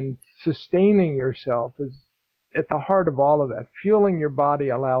 and sustaining yourself is at the heart of all of that. Fueling your body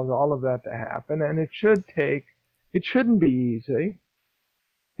allows all of that to happen, and it shouldn't be easy.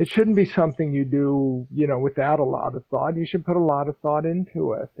 It shouldn't be something you do, without a lot of thought. You should put a lot of thought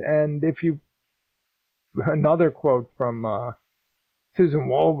into it. And another quote from Susan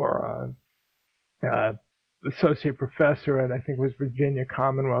Wolver, associate professor at, I think it was Virginia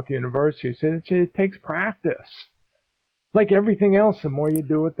Commonwealth University, said it takes practice. Like everything else, the more you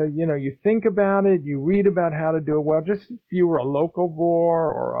do it, you think about it, you read about how to do it well. Just if you were a locavore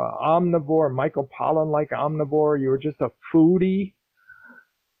or an omnivore, Michael Pollan like omnivore, you were just a foodie,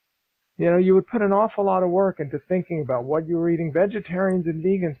 you would put an awful lot of work into thinking about what you were eating. Vegetarians and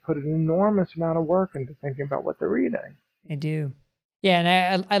vegans put an enormous amount of work into thinking about what they're eating. I do. Yeah,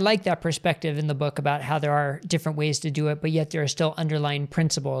 and I like that perspective in the book about how there are different ways to do it, but yet there are still underlying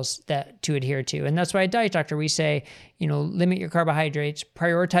principles that to adhere to. And that's why at Diet Doctor we say, limit your carbohydrates,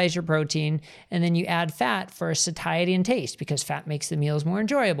 prioritize your protein, and then you add fat for satiety and taste, because fat makes the meals more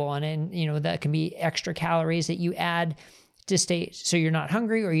enjoyable. And that can be extra calories that you add to stay so you're not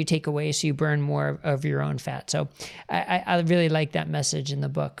hungry, or you take away so you burn more of your own fat. So I really like that message in the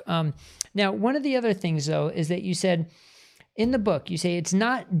book. Now, one of the other things, though, is that you said, in the book, you say it's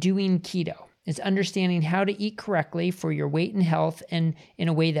not doing keto. It's understanding how to eat correctly for your weight and health, and in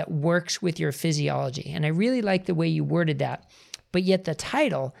a way that works with your physiology. And I really like the way you worded that. But yet the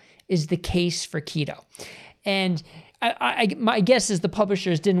title is The Case for Keto. And my guess is the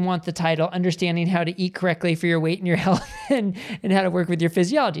publishers didn't want the title, Understanding How to Eat Correctly for Your Weight and Your Health and How to Work with Your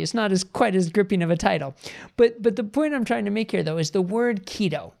Physiology. It's not quite as gripping of a title. But the point I'm trying to make here, though, is the word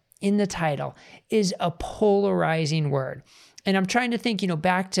keto in the title is a polarizing word. And I'm trying to think,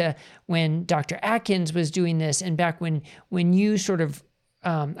 back to when Dr. Atkins was doing this, and back when you sort of,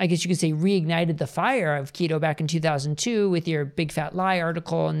 I guess you could say, reignited the fire of keto back in 2002 with your Big Fat Lie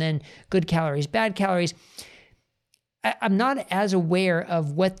article, and then Good Calories, Bad Calories. I'm not as aware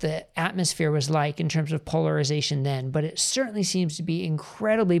of what the atmosphere was like in terms of polarization then, but it certainly seems to be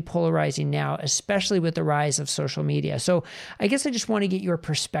incredibly polarizing now, especially with the rise of social media. So I guess I just want to get your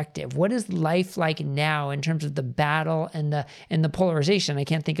perspective. What is life like now in terms of the battle and the polarization? I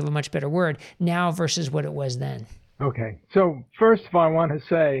can't think of a much better word now versus what it was then. Okay, so first of all, I want to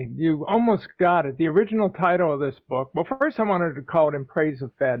say you almost got it. The original title of this book, well, first I wanted to call it In Praise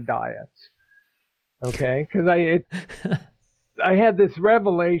of Fad Diets. Okay, because I had this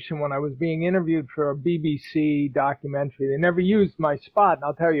revelation when I was being interviewed for a BBC documentary. They never used my spot, and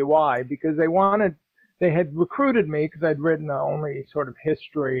I'll tell you why. Because they had recruited me because I'd written only sort of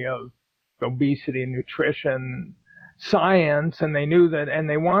history of obesity and nutrition science, and they knew that, and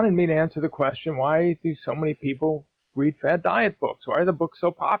they wanted me to answer the question, why do so many people read fad diet books? Why are the books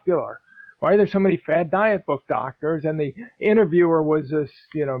so popular? Why are there so many fad diet book doctors? And the interviewer was this,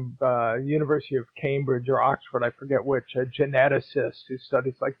 University of Cambridge or Oxford, I forget which, a geneticist who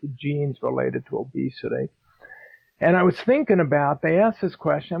studies like the genes related to obesity. And I was thinking about, they asked this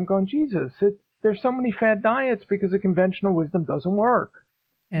question, I'm going, Jesus, there's so many fad diets because the conventional wisdom doesn't work.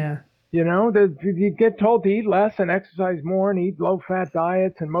 Yeah. You get told to eat less and exercise more and eat low-fat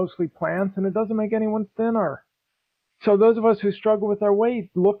diets and mostly plants, and it doesn't make anyone thinner. So those of us who struggle with our weight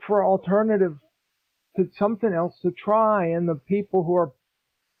look for alternative to something else to try, and the people who are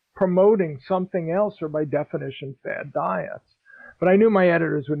promoting something else are by definition fad diets. But I knew my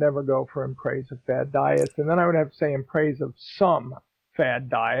editors would never go for In Praise of Fad Diets, and then I would have to say In Praise of Some Fad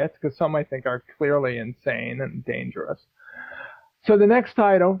Diets, because some I think are clearly insane and dangerous. So the next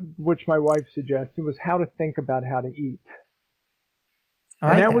title, which my wife suggested, was How to Think About How to Eat.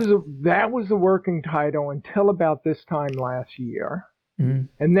 And that was the working title until about this time last year. Mm-hmm.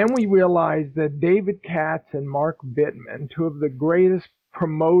 And then we realized that David Katz and Mark Bittman, two of the greatest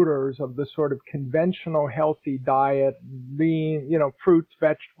promoters of the sort of conventional healthy diet, being, fruits,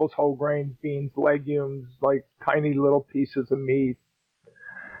 vegetables, whole grains, beans, legumes, like tiny little pieces of meat.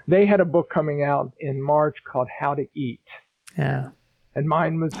 They had a book coming out in March called How to Eat. Yeah. And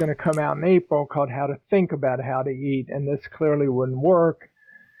mine was going to come out in April called How to Think About How to Eat. And this clearly wouldn't work.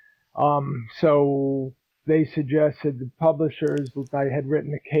 So they suggested the publishers that I had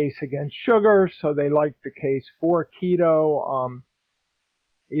written a case against sugar, so they liked the case for keto.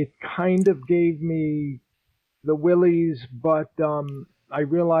 It kind of gave me the willies, but I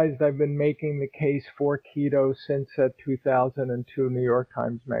realized I've been making the case for keto since that 2002 New York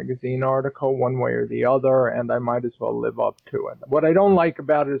Times Magazine article, one way or the other, and I might as well live up to it. What I don't like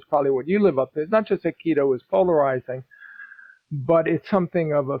about it is probably what you live up to. It's not just that keto is polarizing, but it's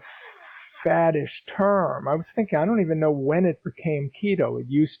something of a faddish term. I was thinking, I don't even know when it became keto. It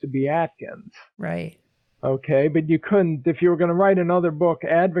used to be Atkins. Right. Okay, but you couldn't, if you were going to write another book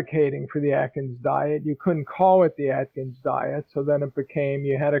advocating for the Atkins diet, you couldn't call it the Atkins diet. So then it became,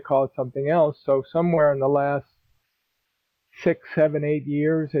 you had to call it something else. So somewhere in the last 6, 7, 8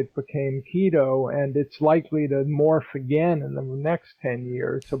 years, it became keto, and it's likely to morph again in the next 10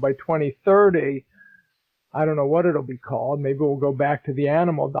 years. So by 2030, I don't know what it'll be called. Maybe we'll go back to the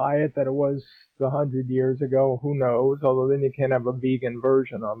animal diet that it was 100 years ago. Who knows? Although then you can't have a vegan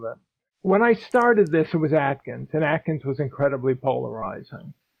version of it. When I started this, it was Atkins, and Atkins was incredibly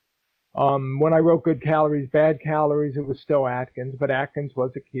polarizing. When I wrote Good Calories, Bad Calories, it was still Atkins, but Atkins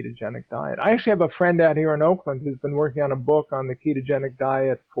was a ketogenic diet. I actually have a friend out here in Oakland who's been working on a book on the ketogenic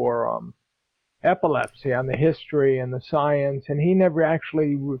diet for epilepsy, on the history and the science, and he never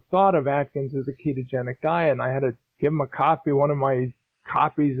actually thought of Atkins as a ketogenic diet, and I had to give him a copy, one of my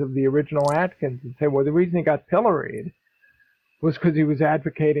copies of the original Atkins, and say, well, the reason he got pilloried was because he was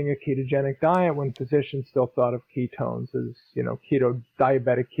advocating a ketogenic diet when physicians still thought of ketones as,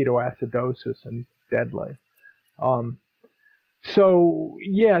 diabetic ketoacidosis and deadly. So,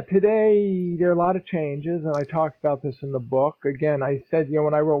 yeah, today there are a lot of changes, and I talked about this in the book. Again, I said,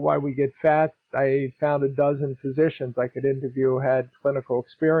 when I wrote Why We Get Fat, I found a dozen physicians I could interview who had clinical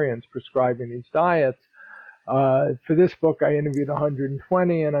experience prescribing these diets. For this book, I interviewed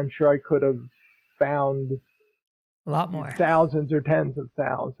 120, and I'm sure I could have found a lot more, thousands or tens of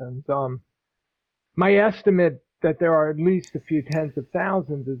thousands. My estimate that there are at least a few tens of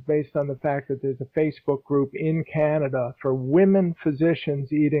thousands is based on the fact that there's a Facebook group in Canada for women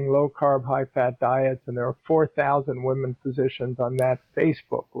physicians eating low-carb, high-fat diets, and there are 4,000 women physicians on that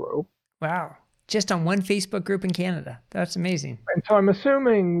Facebook group. Wow. Just on one Facebook group in Canada. That's amazing. And so I'm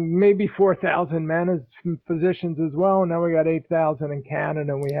assuming maybe 4,000 men as physicians as well. Now we got 8,000 in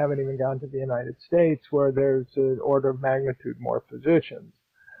Canada, and we haven't even gone to the United States where there's an order of magnitude more physicians.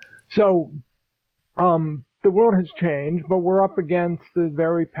 So the world has changed, but we're up against the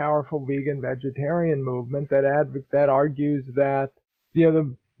very powerful vegan vegetarian movement that argues that,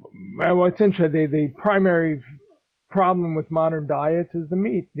 what's interesting, the primary problem with modern diets is the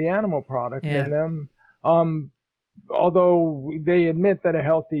meat, the animal product in them. Although they admit that a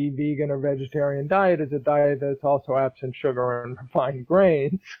healthy vegan or vegetarian diet is a diet that's also absent sugar and refined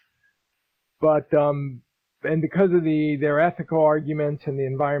grains. But, and because of their ethical arguments and the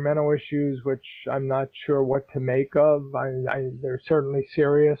environmental issues, which I'm not sure what to make of, they're certainly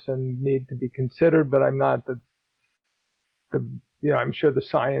serious and need to be considered, but I'm not I'm sure the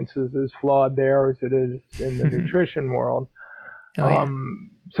science is as flawed there as it is in the nutrition world.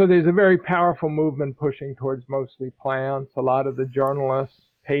 So there's a very powerful movement pushing towards mostly plants. A lot of the journalists,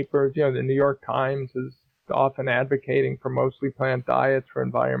 papers, the New York Times is often advocating for mostly plant diets for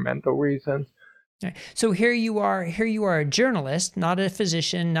environmental reasons. So here you are a journalist, not a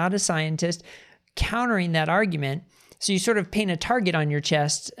physician, not a scientist, countering that argument. So you sort of paint a target on your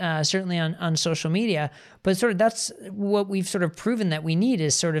chest, certainly on social media, but sort of that's what we've sort of proven that we need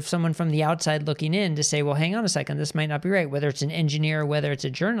is sort of someone from the outside looking in to say, well, hang on a second, this might not be right, whether it's an engineer, whether it's a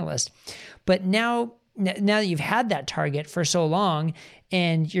journalist. But now that you've had that target for so long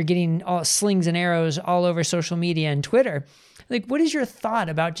and you're getting all slings and arrows all over social media and Twitter, like, what is your thought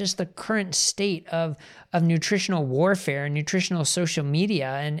about just the current state of nutritional warfare and nutritional social media?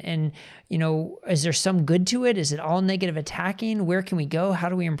 And is there some good to it? Is it all negative attacking? Where can we go? How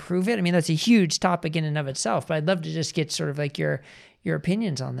do we improve it? I mean, that's a huge topic in and of itself, but I'd love to just get sort of like your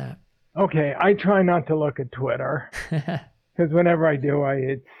opinions on that. Okay, I try not to look at Twitter because whenever I do,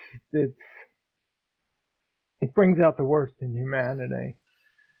 it brings out the worst in humanity.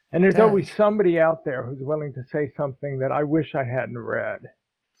 And there's always somebody out there who's willing to say something that I wish I hadn't read.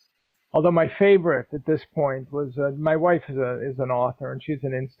 Although my favorite at this point was, my wife is an author, and she's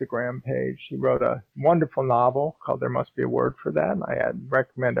an Instagram page. She wrote a wonderful novel called There Must Be a Word for That, and I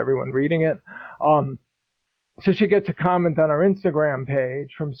recommend everyone reading it. So she gets a comment on her Instagram page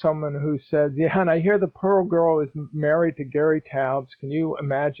from someone who says, yeah, and I hear the Pearl Girl is married to Gary Taubes. Can you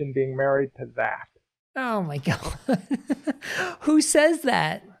imagine being married to that? Oh, my God. Who says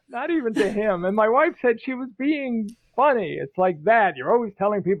that? Not even to him. And my wife said she was being funny. It's like that. You're always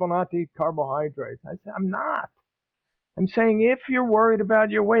telling people not to eat carbohydrates. I said, I'm not. I'm saying if you're worried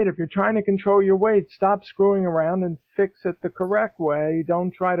about your weight, if you're trying to control your weight, stop screwing around and fix it the correct way.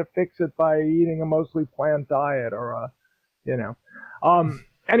 Don't try to fix it by eating a mostly plant diet or you know.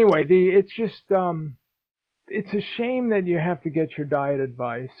 Anyway, it's just, it's a shame that you have to get your diet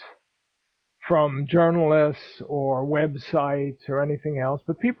advice from journalists or websites or anything else,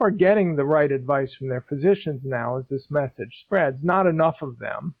 but people are getting the right advice from their physicians now as this message spreads. Not enough of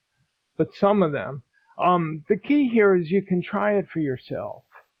them, but some of them. The key here is you can try it for yourself.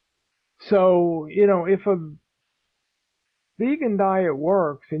 So, if a vegan diet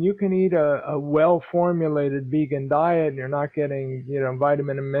works and you can eat a well-formulated vegan diet and you're not getting,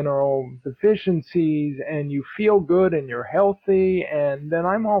 vitamin and mineral deficiencies and you feel good and you're healthy, and then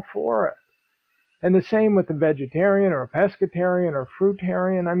I'm all for it. And the same with the vegetarian or a pescatarian or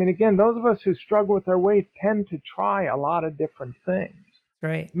fruitarian. I mean, again, those of us who struggle with our weight tend to try a lot of different things.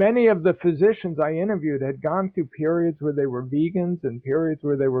 Right. Many of the physicians I interviewed had gone through periods where they were vegans and periods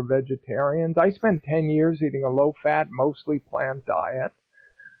where they were vegetarians. I spent 10 years eating a low-fat, mostly plant diet.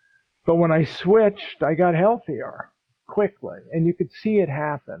 But when I switched, I got healthier quickly. And you could see it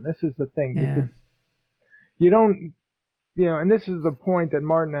happen. This is the thing. Yeah. You don't, and this is the point that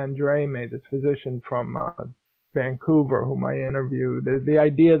Martin Andre made, this physician from Vancouver, whom I interviewed. The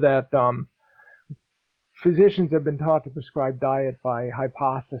idea that physicians have been taught to prescribe diet by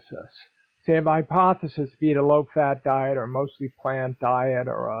hypothesis. Say, have a hypothesis if you eat a low-fat diet or mostly plant diet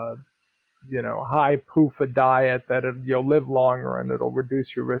or a, high PUFA diet that you'll live longer and it'll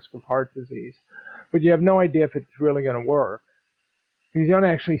reduce your risk of heart disease. But you have no idea if it's really going to work. Because you don't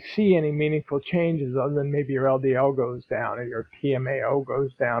actually see any meaningful changes other than maybe your LDL goes down or your TMAO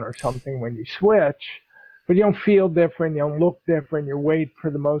goes down or something when you switch. But you don't feel different, you don't look different, your weight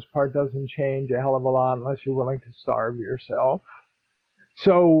for the most part doesn't change a hell of a lot unless you're willing to starve yourself.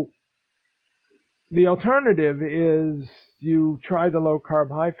 So the alternative is you try the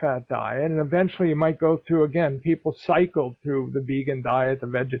low-carb, high-fat diet, and eventually you might go through, again, people cycled through the vegan diet, the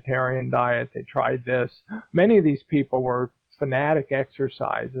vegetarian diet, they tried this. Many of these people were fanatic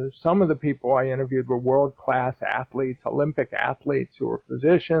exercisers. Some of the people I interviewed were world-class athletes, Olympic athletes who were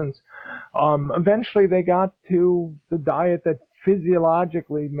physicians. Eventually they got to the diet that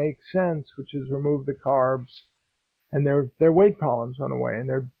physiologically makes sense, which is remove the carbs, and their weight problems went away, and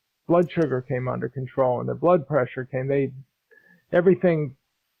their blood sugar came under control, and their blood pressure everything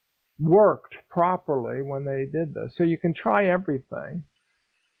worked properly when they did this. So you can try everything.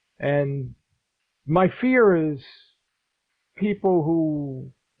 And my fear is people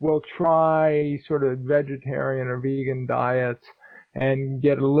who will try sort of vegetarian or vegan diets and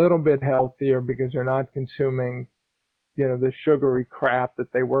get a little bit healthier because they're not consuming, the sugary crap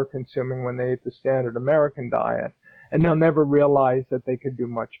that they were consuming when they ate the standard American diet. And they'll never realize that they could do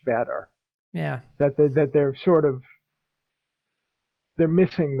much better. Yeah. That they're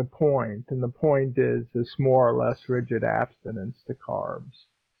missing the point. And the point is this more or less rigid abstinence to carbs.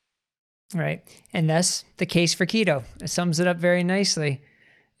 Right. And that's the case for keto. It sums it up very nicely.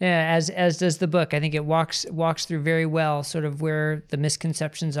 Yeah, as does the book. I think it walks through very well sort of where the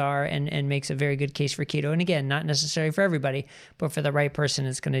misconceptions are and makes a very good case for keto. And again, not necessarily for everybody, but for the right person,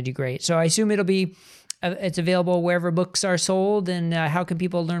 it's going to do great. So I assume it's available wherever books are sold. And how can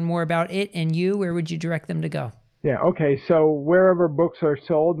people learn more about it and you? Where would you direct them to go? Yeah, okay, so wherever books are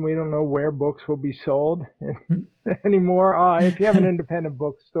sold, and we don't know where books will be sold anymore. If you have an independent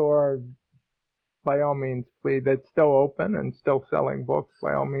bookstore, by all means, please, that's still open and still selling books,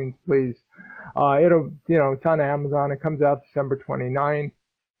 by all means, please. It's on Amazon. It comes out December 29th.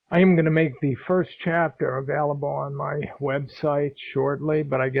 I am going to make the first chapter available on my website shortly,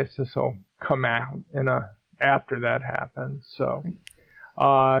 but I guess this will come out after that happens. So,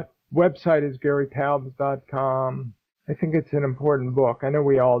 website is GaryTaubes.com. I think it's an important book. I know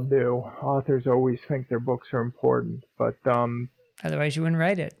we all do. Authors always think their books are important, but otherwise you wouldn't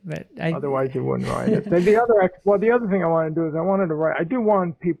write it. Otherwise you wouldn't write it. The other thing I want to do is I do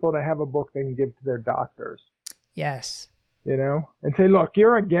want people to have a book they can give to their doctors. Yes. And say, look,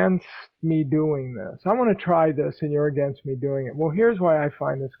 you're against me doing this. I want to try this and you're against me doing it. Well, here's why I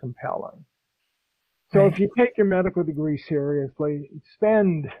find this compelling. So If you take your medical degree seriously,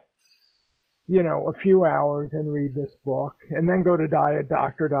 spend, a few hours and read this book, and then go to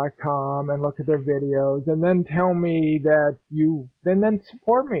dietdoctor.com and look at their videos, and then tell me that then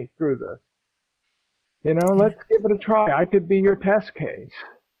support me through this. Let's give it a try. I could be your test case,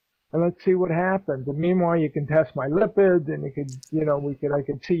 and let's see what happens. And meanwhile, you can test my lipids, and I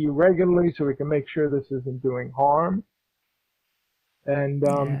could see you regularly so we can make sure this isn't doing harm. And,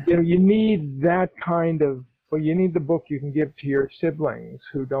 you need that kind of Well, you need the book you can give to your siblings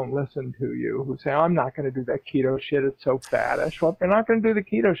who don't listen to you, who say, I'm not going to do that keto shit, it's so faddish. Well, if you're not going to do the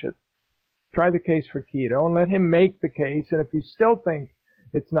keto shit, try the case for keto and let him make the case. And if you still think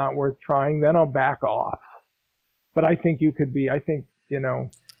it's not worth trying, then I'll back off. But I think you could be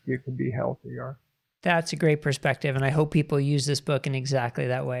healthier. That's a great perspective, and I hope people use this book in exactly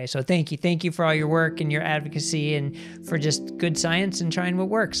that way. So thank you. Thank you for all your work and your advocacy and for just good science and trying what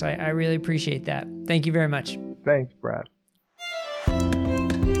works. I really appreciate that. Thank you very much. Thanks, Brett.